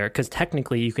single player, because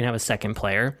technically you can have a second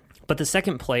player, but the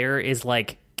second player is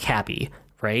like Cappy,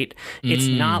 right? It's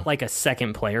not like a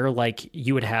second player like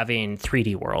you would have in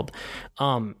 3D World.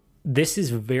 This is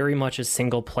very much a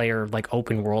single player, like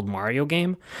open world Mario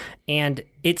game. And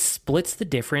it splits the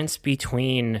difference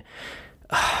between,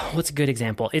 what's a good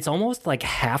example? It's almost like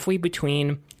halfway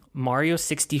between Mario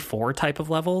 64 type of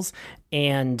levels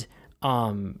and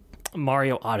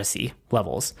Mario Odyssey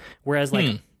levels. Whereas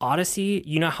like Odyssey,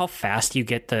 you know how fast you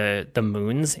get the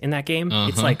moons in that game?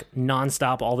 It's like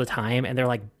nonstop all the time. And they're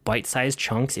like bite-sized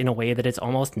chunks in a way that it's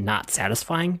almost not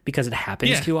satisfying because it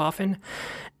happens too often.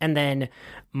 And then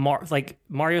like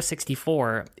Mario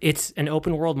 64, it's an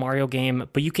open world Mario game,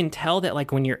 but you can tell that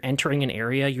like when you're entering an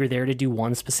area, you're there to do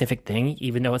one specific thing,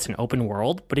 even though it's an open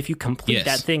world. But if you complete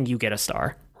that thing, you get a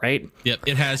star, right? Yep.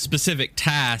 It has specific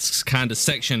tasks kind of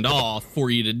sectioned off for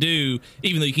you to do,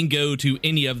 even though you can go to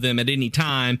any of them at any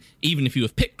time, even if you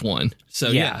have picked one.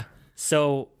 So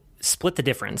So split the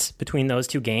difference between those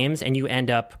two games and you end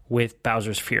up with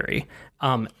Bowser's Fury.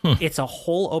 It's a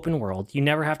whole open world. You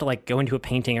never have to like go into a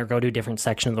painting or go to a different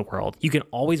section of the world. You can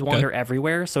always wander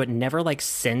everywhere, so it never like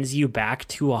sends you back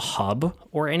to a hub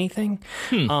or anything.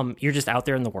 You're just out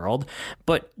there in the world.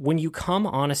 But when you come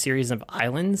on a series of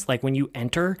islands, like when you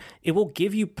enter, it will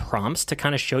give you prompts to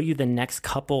kind of show you the next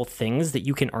couple things that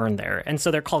you can earn there. And so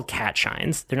they're called cat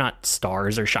shines. They're not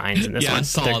stars or shines in this one. I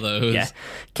saw those. Yeah,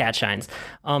 cat shines.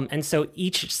 And so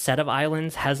each set of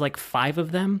islands has like 5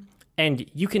 of them. And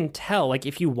you can tell, like,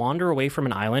 if you wander away from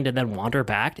an island and then wander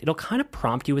back, it'll kind of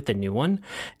prompt you with the new one.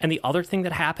 And the other thing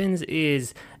that happens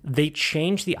is they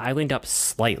change the island up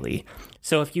slightly.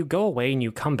 So if you go away and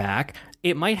you come back,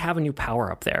 it might have a new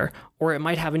power up there, or it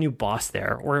might have a new boss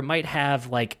there, or it might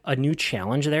have, like, a new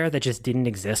challenge there that just didn't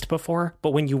exist before.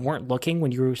 But when you weren't looking,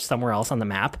 when you were somewhere else on the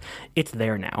map, it's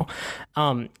there now.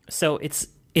 So it's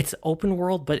open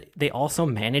world, but they also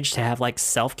manage to have, like,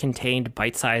 self-contained,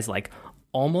 bite-sized, like,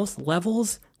 almost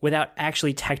levels without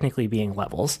actually technically being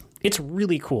levels. It's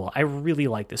really cool. I really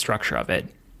like the structure of it.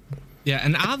 Yeah,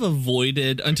 and I've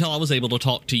avoided, until I was able to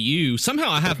talk to you, somehow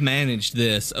I have managed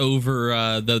this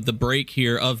over the break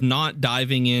here of not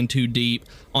diving in too deep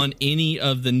on any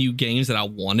of the new games that I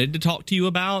wanted to talk to you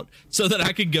about, so that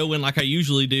I could go in like I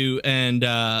usually do and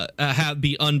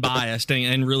be unbiased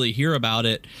and really hear about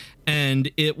it. And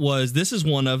this is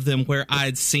one of them where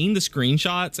I'd seen the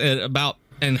screenshots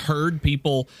and heard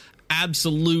people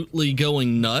absolutely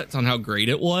going nuts on how great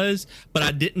it was, but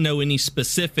I didn't know any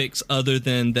specifics other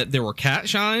than that there were cat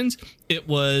shines. It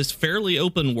was fairly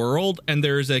open world, and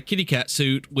there's a kitty cat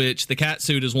suit, which the cat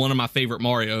suit is one of my favorite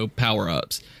Mario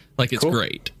power-ups. Like, it's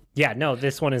great. Yeah, no,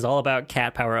 this one is all about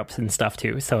cat power-ups and stuff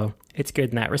too, so it's good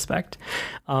in that respect.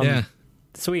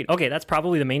 Sweet. Okay, that's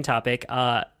probably the main topic.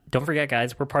 Don't forget,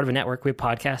 guys, we're part of a network. We have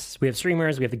podcasts, we have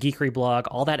streamers, we have the Geekery blog,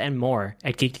 all that and more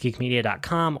at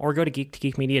geek2geekmedia.com, or go to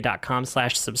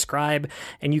geek2geekmedia.com/subscribe,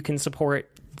 and you can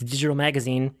support the digital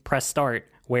magazine, Press Start,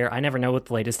 where I never know what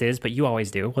the latest is, but you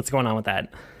always do. What's going on with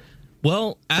that?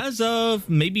 Well, as of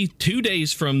maybe 2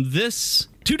 days from this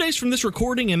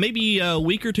recording, and maybe a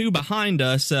week or two behind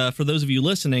us, for those of you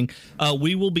listening,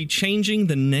 we will be changing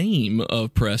the name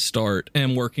of Press Start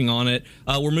and working on it.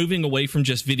 We're moving away from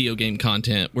just video game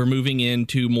content. We're moving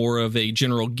into more of a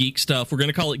general geek stuff. We're going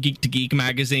to call it Geek to Geek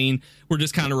Magazine. We're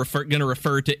just kind of going to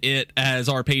refer to it as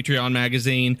our Patreon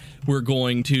magazine. We're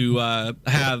going to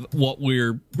have what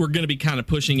we're going to be kind of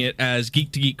pushing it as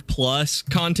Geek to Geek Plus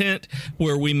content,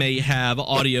 where we may have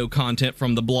audio content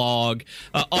from the blog,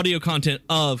 audio content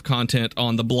of of content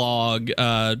on the blog,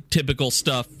 typical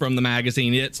stuff from the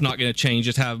magazine. It's not going to change,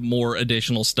 just have more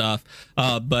additional stuff.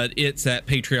 But it's at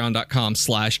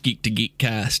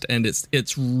patreon.com/geek2geekcast, and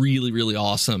it's really, really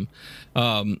awesome.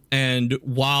 And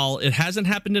while it hasn't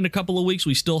happened in a couple of weeks,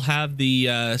 we still have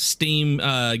the Steam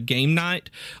game night,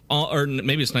 or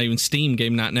maybe it's not even Steam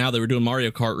game night now. They were doing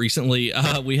Mario Kart recently.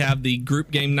 We have the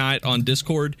group game night on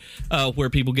Discord,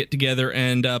 where people get together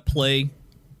and play.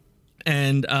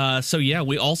 And so, yeah,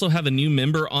 we also have a new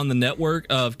member on the network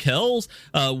of Kells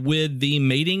with the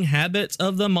Mating Habits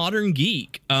of the Modern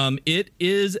Geek. It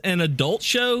is an adult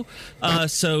show,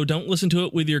 so don't listen to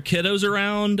it with your kiddos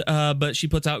around, but she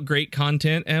puts out great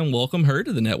content, and welcome her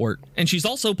to the network. And she's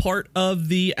also part of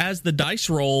the As the Dice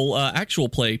Roll actual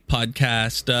play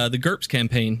podcast, the GURPS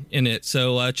campaign in it.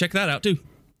 So check that out, too.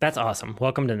 That's awesome.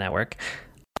 Welcome to the network.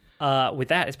 With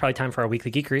that, it's probably time for our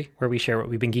weekly geekery, where we share what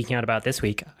we've been geeking out about this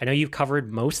week. I know you've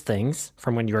covered most things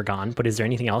from when you were gone, but is there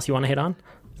anything else you want to hit on?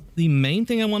 The main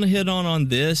thing I want to hit on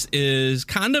this is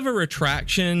kind of a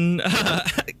retraction,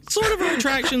 sort of a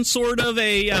retraction, sort of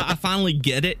a I finally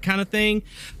get it kind of thing.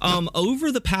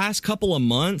 Over the past couple of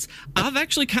months, I've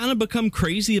actually kind of become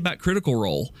crazy about Critical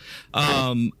Role.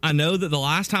 I know that the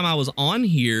last time I was on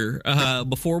here,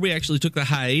 before we actually took the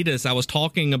hiatus, I was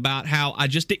talking about how I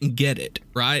just didn't get it,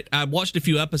 right? I watched a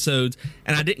few episodes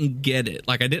and I didn't get it.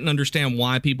 Like, I didn't understand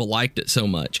why people liked it so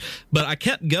much. But I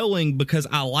kept going because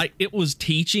it was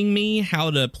teaching me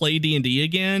how to play D&D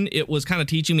again. It was kind of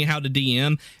teaching me how to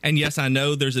DM. And yes, I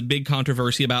know there's a big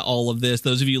controversy about all of this.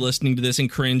 Those of you listening to this and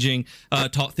cringing,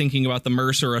 thinking about the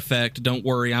Mercer effect, don't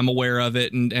worry, I'm aware of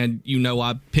it. And you know,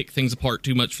 I pick things apart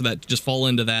too much for that to just fall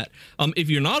into that. If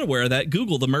you're not aware of that,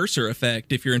 Google the Mercer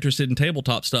effect if you're interested in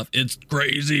tabletop stuff. It's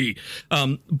crazy.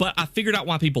 But I figured out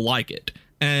why people like it.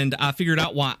 And I figured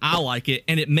out why I like it.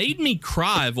 And it made me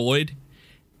cry, Void.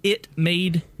 It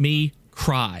made me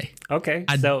cry. Okay,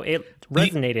 so it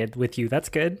resonated with you. That's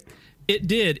good. It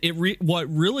did.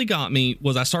 What really got me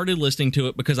was I started listening to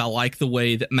it because I like the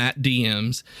way that Matt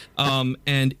DMs,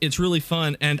 and it's really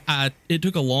fun. And it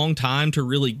took a long time to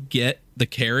really get the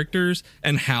characters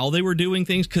and how they were doing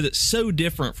things, because it's so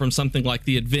different from something like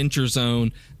the Adventure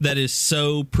Zone that is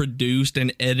so produced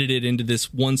and edited into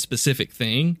this one specific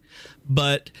thing.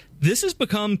 But this has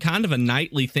become kind of a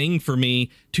nightly thing for me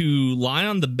to lie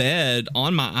on the bed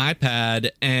on my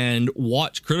iPad and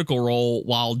watch Critical Role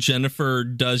while Jennifer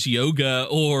does yoga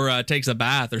or takes a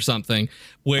bath or something,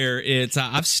 where it's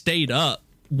I've stayed up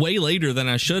way later than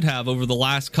I should have over the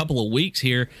last couple of weeks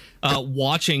here,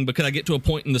 watching, because I get to a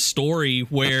point in the story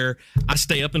where I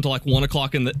stay up until like 1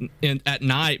 o'clock at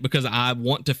night because I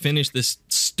want to finish this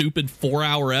stupid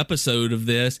 4-hour episode of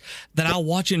this that I'll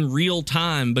watch in real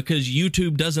time because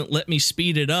YouTube doesn't let me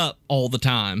speed it up all the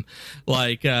time.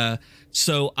 Like,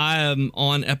 so I am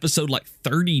on episode like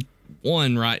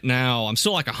 31 right now. I'm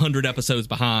still like 100 episodes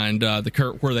behind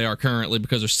where they are currently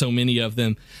because there's so many of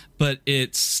them, but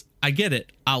I get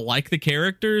it. I like the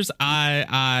characters.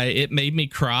 It made me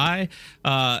cry,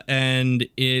 and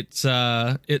it's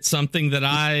something that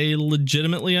I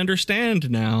legitimately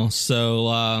understand now.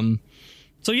 So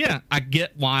yeah, I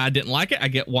get why I didn't like it. I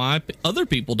get why other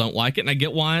people don't like it, and I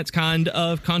get why it's kind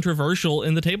of controversial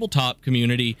in the tabletop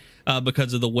community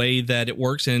because of the way that it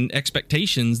works and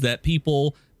expectations that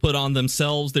people put on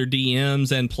themselves, their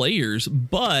DMs, and players.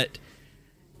 But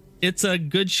it's a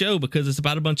good show because it's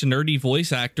about a bunch of nerdy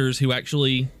voice actors who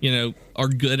actually, are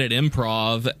good at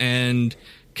improv and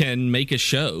can make a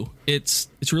show. It's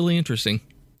really interesting.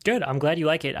 Good. I'm glad you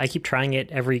like it. I keep trying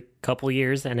it every couple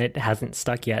years and it hasn't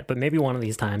stuck yet, but maybe one of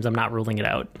these times. I'm not ruling it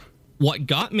out. What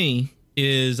got me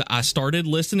is I started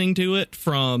listening to it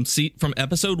from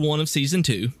episode 1 of season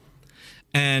 2,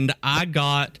 and I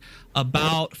got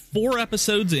about 4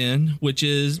 episodes in, which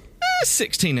is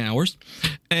 16 hours,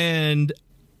 and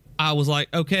I was like,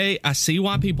 okay, I see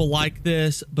why people like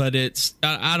this, but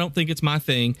I don't think it's my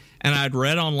thing. And I'd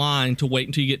read online to wait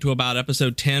until you get to about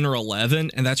episode 10 or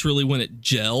 11, and that's really when it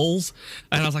gels.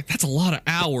 And I was like, that's a lot of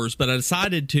hours, but I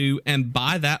decided to, and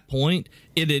by that point,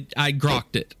 I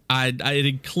grokked it. It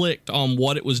had clicked on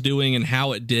what it was doing and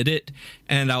how it did it,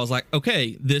 and I was like,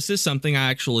 okay, this is something I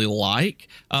actually like,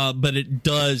 but it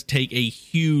does take a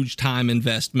huge time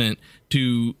investment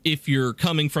if you're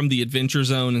coming from the Adventure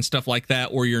Zone and stuff like that,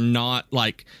 or you're not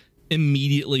like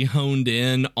immediately honed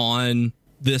in on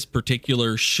this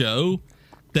particular show,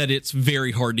 that it's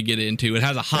very hard to get into. It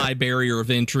has a high barrier of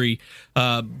entry,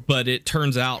 but it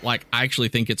turns out like I actually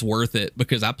think it's worth it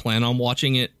because I plan on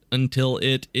watching it until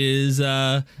it is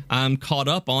I'm caught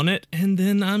up on it, and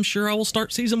then I'm sure I will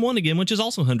start season 1 again, which is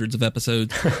also hundreds of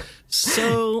episodes.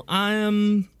 So I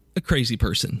am a crazy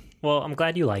person. Well, I'm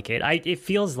glad you like it. It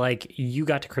feels like you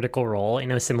got to Critical Role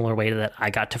in a similar way that I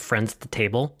got to Friends at the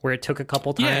Table, where it took a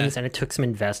couple times and it took some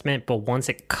investment, but once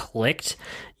it clicked,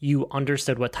 you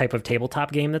understood what type of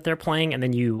tabletop game that they're playing, and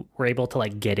then you were able to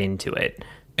like get into it.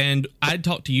 And I'd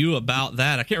talked to you about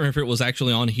that. I can't remember if it was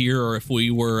actually on here or if we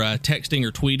were texting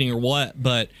or tweeting or what,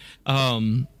 but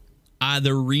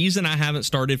the reason I haven't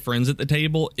started Friends at the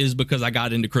Table is because I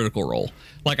got into Critical Role.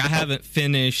 Like, I haven't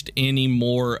finished any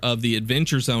more of the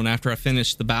Adventure Zone after I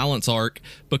finished the Balance arc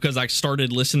because I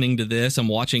started listening to this and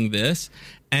watching this,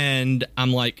 and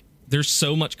I'm like, there's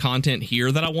so much content here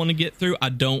that I want to get through. I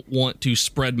don't want to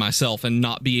spread myself and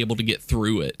not be able to get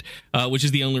through it, which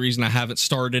is the only reason I haven't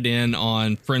started in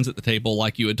on Friends at the Table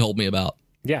like you had told me about.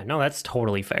 Yeah, no, that's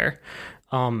totally fair.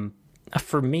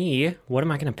 For me, what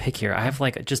am I going to pick here? I have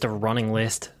like just a running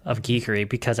list of geekery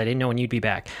because I didn't know when you'd be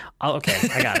back. Oh, okay,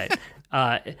 I got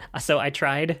it. So I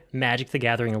tried Magic the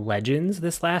Gathering Legends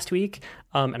this last week,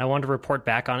 and I wanted to report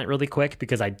back on it really quick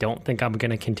because I don't think I'm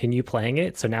going to continue playing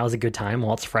it. So now is a good time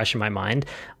while it's fresh in my mind.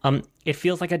 It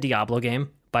feels like a Diablo game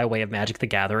by way of Magic the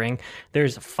Gathering.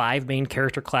 There's 5 main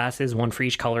character classes, 1 for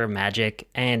each color of Magic,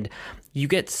 and you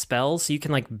get spells, so you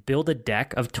can like build a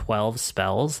deck of 12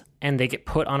 spells, and they get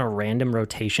put on a random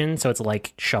rotation, so it's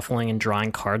like shuffling and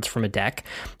drawing cards from a deck.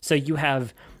 So you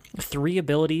have 3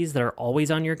 abilities that are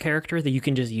always on your character that you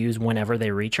can just use whenever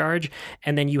they recharge,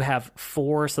 and then you have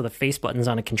 4, so the face button's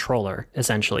on a controller,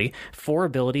 essentially, 4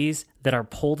 abilities that are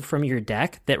pulled from your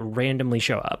deck that randomly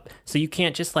show up. So you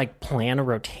can't just like plan a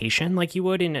rotation like you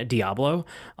would in a Diablo.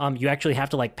 You actually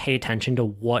have to like pay attention to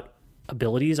what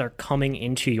abilities are coming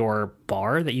into your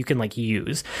bar that you can like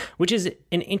use, which is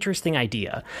an interesting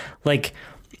idea. Like,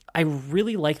 I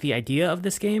really like the idea of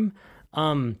this game.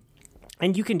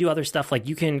 And you can do other stuff, like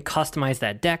you can customize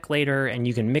that deck later, and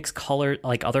you can mix color,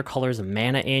 like other colors of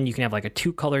mana in. You can have like a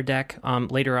 2-color deck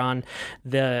later on.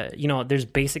 There's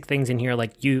basic things in here,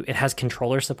 like it has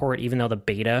controller support, even though the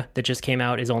beta that just came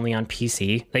out is only on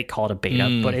PC. They call it a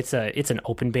beta, but it's an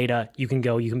open beta. You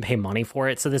can pay money for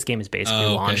it. So this game is basically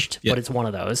launched, but it's one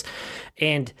of those.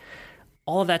 And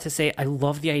all of that to say, I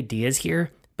love the ideas here,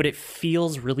 but it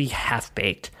feels really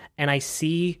half-baked. And I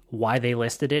see why they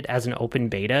listed it as an open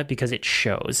beta because it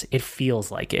shows. It feels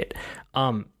like it.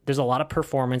 There's a lot of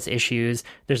performance issues.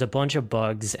 There's a bunch of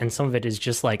bugs, and some of it is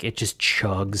just like it just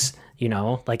chugs,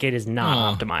 like it is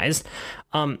not optimized.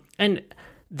 And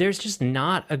there's just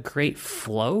not a great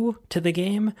flow to the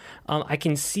game. I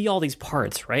can see all these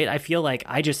parts, right? I feel like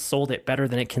I just sold it better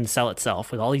than it can sell itself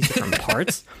with all these different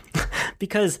parts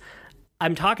because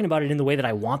I'm talking about it in the way that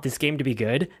I want this game to be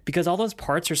good because all those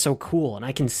parts are so cool and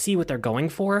I can see what they're going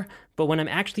for. But when I'm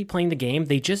actually playing the game,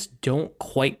 they just don't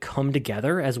quite come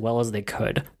together as well as they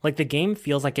could. Like, the game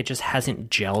feels like it just hasn't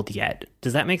gelled yet.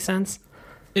 Does that make sense?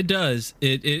 It does.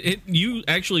 You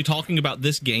actually talking about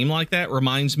this game like that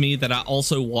reminds me that I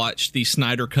also watched the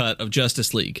Snyder Cut of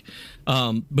Justice League,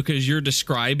 because you're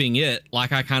describing it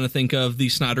like I kind of think of the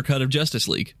Snyder Cut of Justice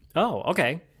League. Oh,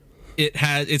 okay.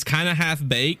 It's kind of half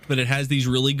baked, but it has these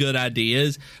really good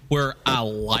ideas where I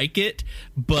like it,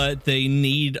 but they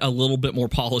need a little bit more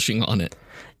polishing on it.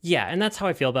 Yeah, and that's how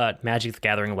I feel about Magic the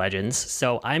Gathering Legends.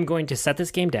 So I'm going to set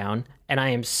this game down, and I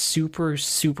am super,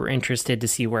 super interested to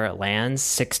see where it lands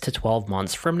 6 to 12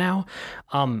 months from now.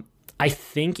 I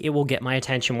think it will get my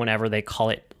attention whenever they call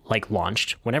it like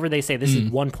launched. Whenever they say this is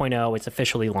 1.0, it's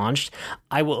officially launched,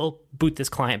 I will boot this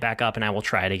client back up and I will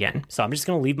try it again. So I'm just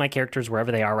going to leave my characters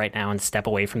wherever they are right now and step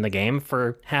away from the game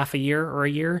for half a year or a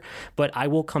year. But I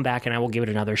will come back and I will give it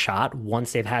another shot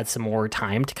once they've had some more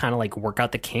time to kind of like work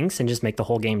out the kinks and just make the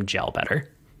whole game gel better.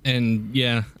 And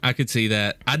yeah, I could see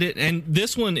that. And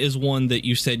this one is one that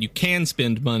you said you can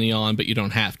spend money on, but you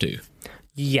don't have to.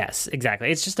 Yes, exactly.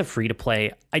 It's just a free to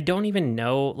play. I don't even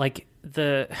know, like,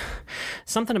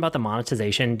 something about the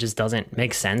monetization just doesn't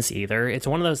make sense either. It's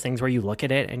one of those things where you look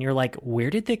at it and you're like, where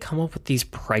did they come up with these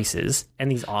prices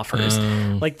and these offers?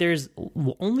 Like, there's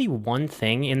only one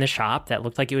thing in the shop that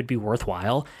looked like it would be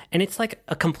worthwhile, and it's like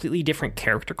a completely different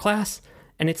character class.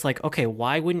 And it's like, okay,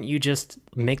 why wouldn't you just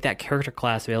make that character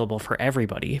class available for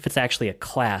everybody if it's actually a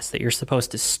class that you're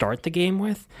supposed to start the game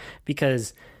with?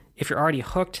 Because if you're already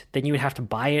hooked, then you would have to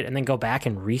buy it and then go back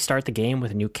and restart the game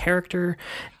with a new character.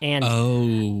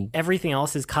 And everything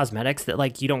else is cosmetics that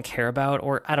like you don't care about,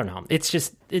 or I don't know. It's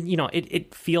just,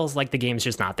 it feels like the game's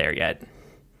just not there yet.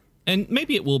 And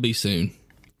maybe it will be soon.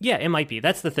 Yeah, it might be.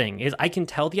 That's the thing, is I can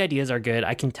tell the ideas are good.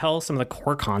 I can tell some of the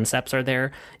core concepts are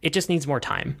there. It just needs more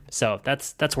time. So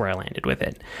that's where I landed with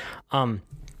it.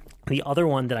 The other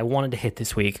one that I wanted to hit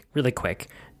this week really quick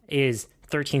is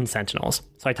 13 Sentinels.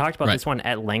 So I talked about this one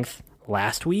at length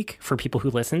last week for people who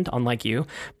listened, unlike you.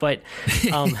 But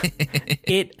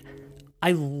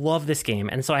I love this game,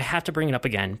 and so I have to bring it up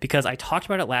again because I talked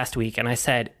about it last week, and I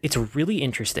said it's really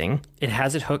interesting. It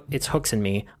has its hooks in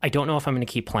me. I don't know if I'm going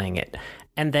to keep playing it.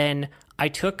 And then I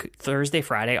took Thursday,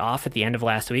 Friday off at the end of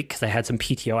last week because I had some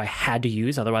PTO I had to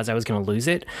use, otherwise I was going to lose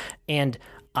it. And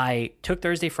I took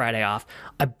Thursday, Friday off.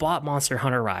 I bought Monster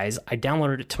Hunter Rise. I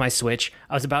downloaded it to my Switch.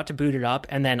 I was about to boot it up,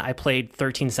 and then I played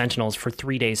 13 Sentinels for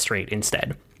 3 days straight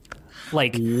instead.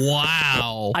 Like,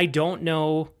 wow. I don't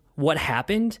know what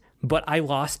happened, but I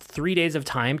lost 3 days of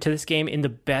time to this game in the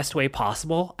best way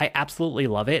possible. I absolutely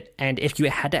love it. And if you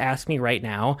had to ask me right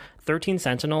now, 13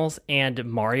 Sentinels and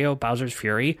Mario Bowser's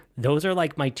Fury, those are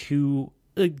like my two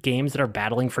games that are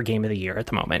battling for Game of the Year at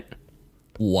the moment.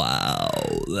 Wow.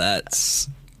 That's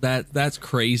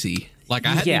crazy. Like, I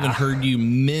hadn't even heard you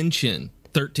mention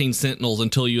 13 Sentinels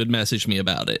until you had messaged me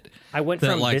about it. I went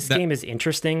from this game is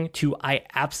interesting to I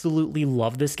absolutely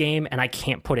love this game and I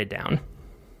can't put it down.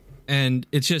 And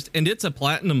it's a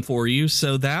platinum for you,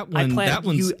 so one's enough.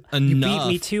 You beat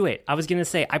me to it. I was going to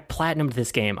say, I platinumed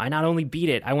this game. I not only beat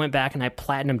it, I went back and I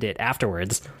platinumed it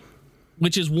afterwards.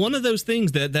 Which is one of those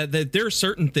things that there are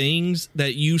certain things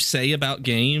that you say about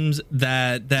games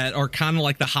that are kind of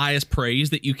like the highest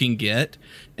praise that you can get.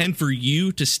 And for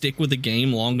you to stick with a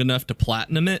game long enough to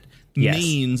platinum it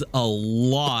means a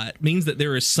lot. Means that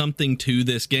there is something to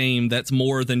this game that's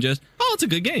more than just, oh, it's a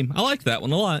good game. I like that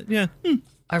one a lot. Yeah.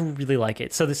 I really like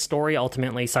it. So the story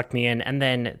ultimately sucked me in, and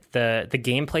then the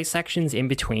gameplay sections in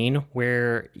between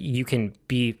where you can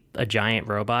be a giant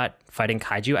robot fighting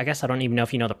kaiju. I guess I don't even know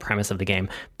if you know the premise of the game,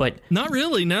 but not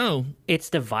really, no. It's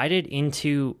divided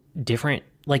into different,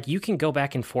 like, you can go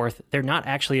back and forth. They're not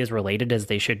actually as related as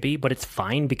they should be, but it's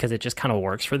fine because it just kind of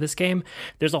works for this game.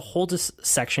 There's a whole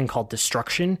section called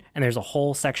Destruction, and there's a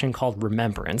whole section called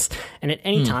Remembrance. And at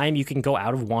any time, you can go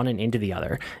out of one and into the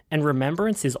other. And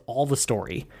Remembrance is all the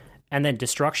story, and then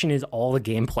Destruction is all the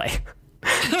gameplay.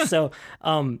 So,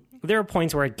 there are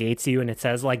points where it gates you and it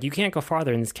says, like, you can't go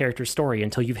farther in this character's story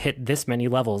until you've hit this many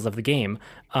levels of the game.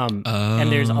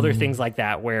 And there's other things like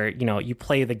that where, you know, you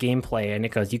play the gameplay and it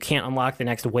goes, you can't unlock the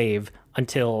next wave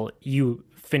until you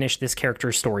finish this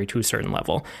character's story to a certain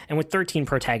level. And with 13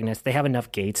 protagonists, they have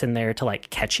enough gates in there to,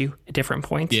 like, catch you at different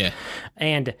points. Yeah.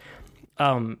 And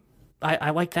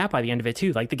I like that by the end of it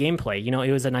too. Like, the gameplay, you know,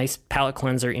 it was a nice palate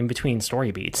cleanser in between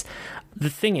story beats. The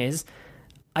thing is,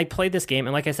 I played this game,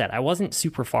 and like I said, I wasn't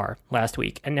super far last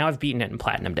week, and now I've beaten it and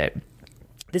platinumed it.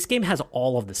 This game has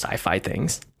all of the sci-fi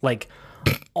things, like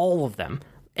all of them,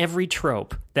 every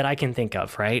trope that I can think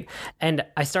of, right? And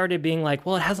I started being like,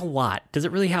 well, it has a lot. Does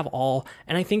it really have all?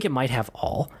 And I think it might have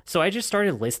all. So I just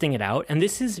started listing it out, and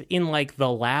this is in like the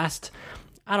last,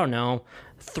 I don't know,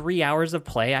 3 hours of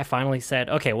play. I finally said,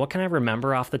 okay, what can I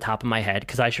remember off the top of my head?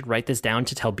 Because I should write this down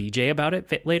to tell BJ about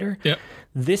it later. Yep.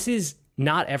 This is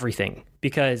not everything,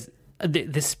 because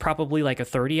this is probably like a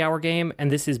 30-hour game, and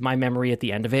this is my memory at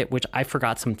the end of it, which I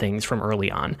forgot some things from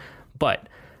early on. But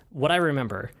what I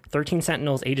remember, 13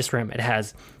 Sentinels, Aegis Rim, it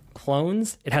has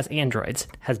clones, it has androids,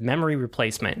 it has memory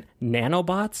replacement,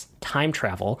 nanobots, time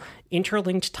travel,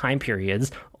 interlinked time periods,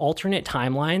 alternate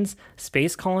timelines,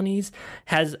 space colonies,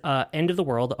 has end of the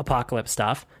world apocalypse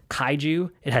stuff, kaiju,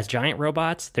 it has giant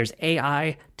robots, there's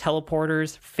AI,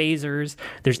 teleporters, phasers,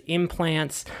 there's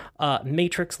implants,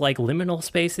 matrix-like liminal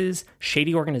spaces,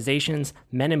 shady organizations,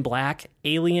 men in black,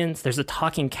 aliens, there's a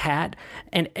talking cat,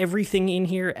 and everything in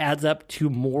here adds up to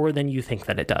more than you think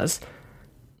that it does.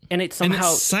 And it somehow...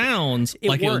 And it sounds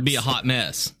like works. It would be a hot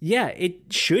mess. Yeah, it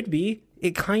should be.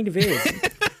 It kind of is.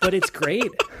 But it's great.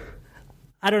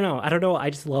 I don't know. I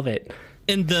just love it.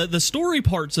 And the story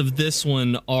parts of this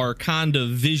one are kind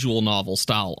of visual novel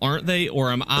style, aren't they? Or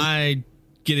am I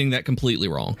getting that completely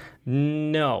wrong?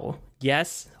 No.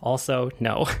 Yes. Also,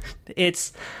 no.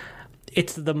 It's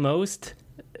the most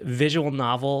visual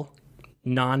novel,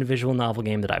 non-visual novel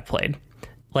game that I've played.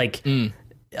 Like...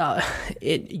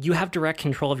 you have direct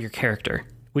control of your character,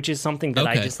 which is something that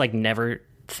I just like never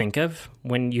think of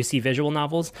when you see visual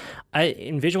novels.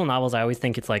 In visual novels, I always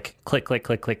think it's like click, click,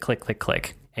 click, click, click, click,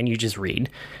 click, and you just read.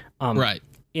 Right.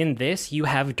 In this, you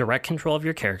have direct control of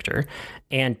your character,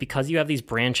 and because you have these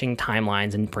branching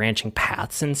timelines and branching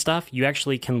paths and stuff, you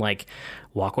actually can like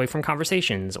walk away from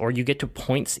conversations, or you get to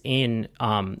points in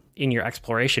your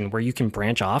exploration where you can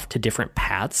branch off to different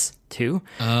paths too.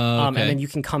 And then you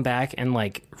can come back and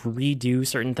like redo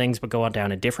certain things, but go on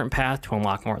down a different path to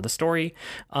unlock more of the story.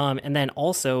 And then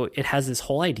also it has this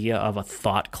whole idea of a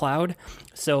thought cloud.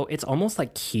 So it's almost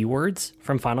like keywords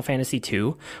from Final Fantasy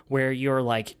II, where you're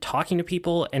like talking to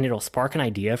people and it'll spark an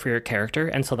idea for your character.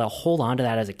 And so they'll hold on to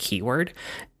that as a keyword.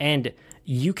 And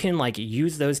you can like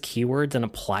use those keywords and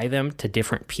apply them to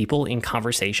different people in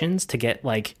conversations to get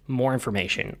like more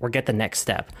information or get the next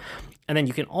step. And then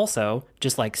you can also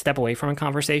just like step away from a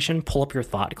conversation, pull up your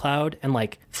thought cloud and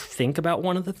like think about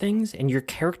one of the things, and your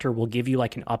character will give you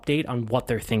like an update on what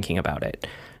they're thinking about it.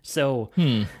 So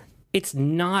it's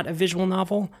not a visual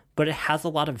novel, but it has a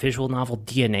lot of visual novel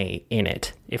DNA in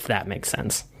it, if that makes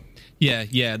sense.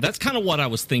 Yeah, that's kind of what I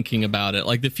was thinking about it.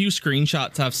 Like the few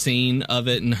screenshots I've seen of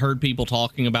it and heard people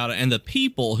talking about it, and the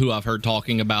people who I've heard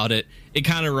talking about it, it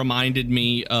kind of reminded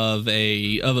me of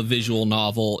a visual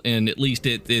novel, and at least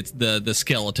it's the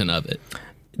skeleton of it.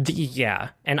 Yeah,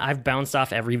 and I've bounced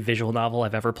off every visual novel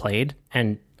I've ever played,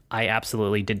 and I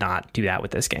absolutely did not do that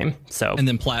with this game. So and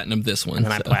then platinumed this one. And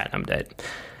then I platinumed it.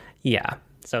 Yeah,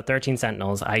 so 13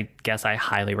 Sentinels, I guess I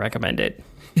highly recommend it.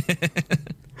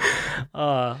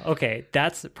 Okay,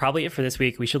 that's probably it for this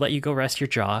week. We should let you go rest your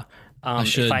jaw.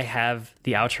 If I have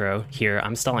the outro here,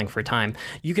 I'm stalling for time.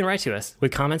 You can write to us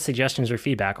with comments, suggestions, or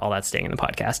feedback, all that's staying in the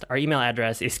podcast. Our email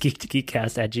address is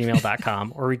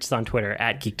geek2geekcast@gmail.com, or reach us on Twitter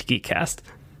 @geek2geekcast.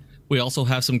 We also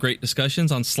have some great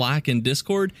discussions on Slack and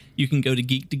Discord. You can go to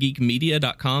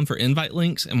geek2geekmedia.com for invite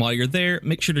links. And while you're there,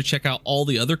 make sure to check out all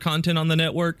the other content on the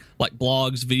network, like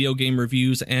blogs, video game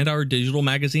reviews, and our digital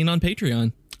magazine on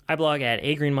Patreon. I blog at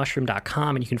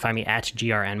agreenmushroom.com, and you can find me at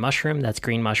grnmushroom. That's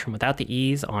green mushroom without the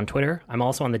E's on Twitter. I'm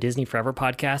also on the Disney Forever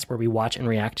podcast, where we watch and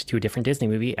react to a different Disney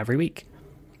movie every week.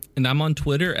 And I'm on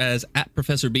Twitter as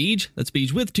 @Professor Beej. That's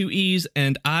Beej with 2 E's.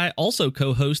 And I also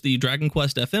co-host the Dragon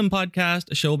Quest FM podcast,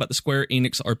 a show about the Square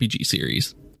Enix RPG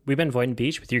series. We've been Void and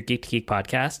Beej with your Geek to Geek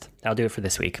podcast. That'll do it for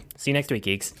this week. See you next week,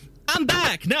 geeks. I'm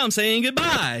back. Now I'm saying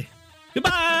goodbye.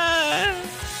 Goodbye.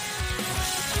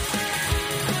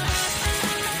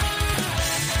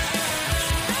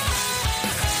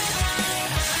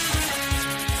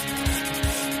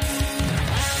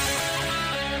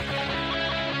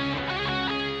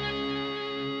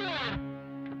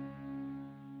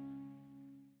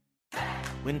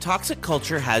 When toxic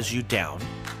culture has you down.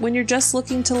 When you're just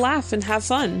looking to laugh and have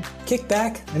fun. Kick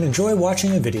back and enjoy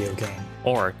watching a video game.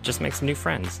 Or just make some new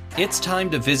friends. It's time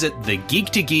to visit the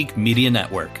Geek to Geek Media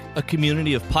Network. A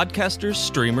community of podcasters,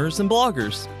 streamers, and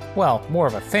bloggers. Well, more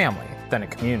of a family than a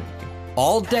community.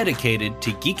 All dedicated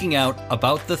to geeking out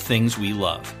about the things we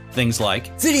love. Things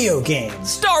like video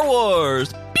games, Star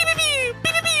Wars,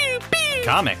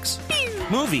 comics,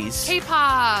 movies,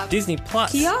 K-pop, Disney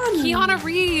Plus, Keanu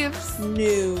Reeves,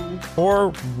 New,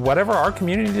 or whatever our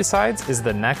community decides is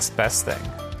the next best thing.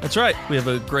 That's right. We have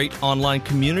a great online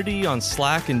community on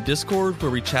Slack and Discord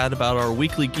where we chat about our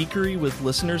weekly geekery with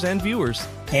listeners and viewers.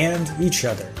 and each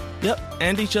other. Yep,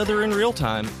 and each other in real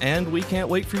time, and we can't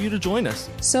wait for you to join us.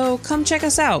 So come check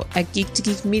us out at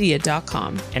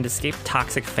geek2geekmedia.com. and escape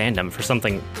toxic fandom for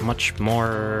something much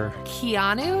more...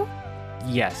 Keanu?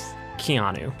 Yes,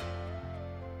 Keanu.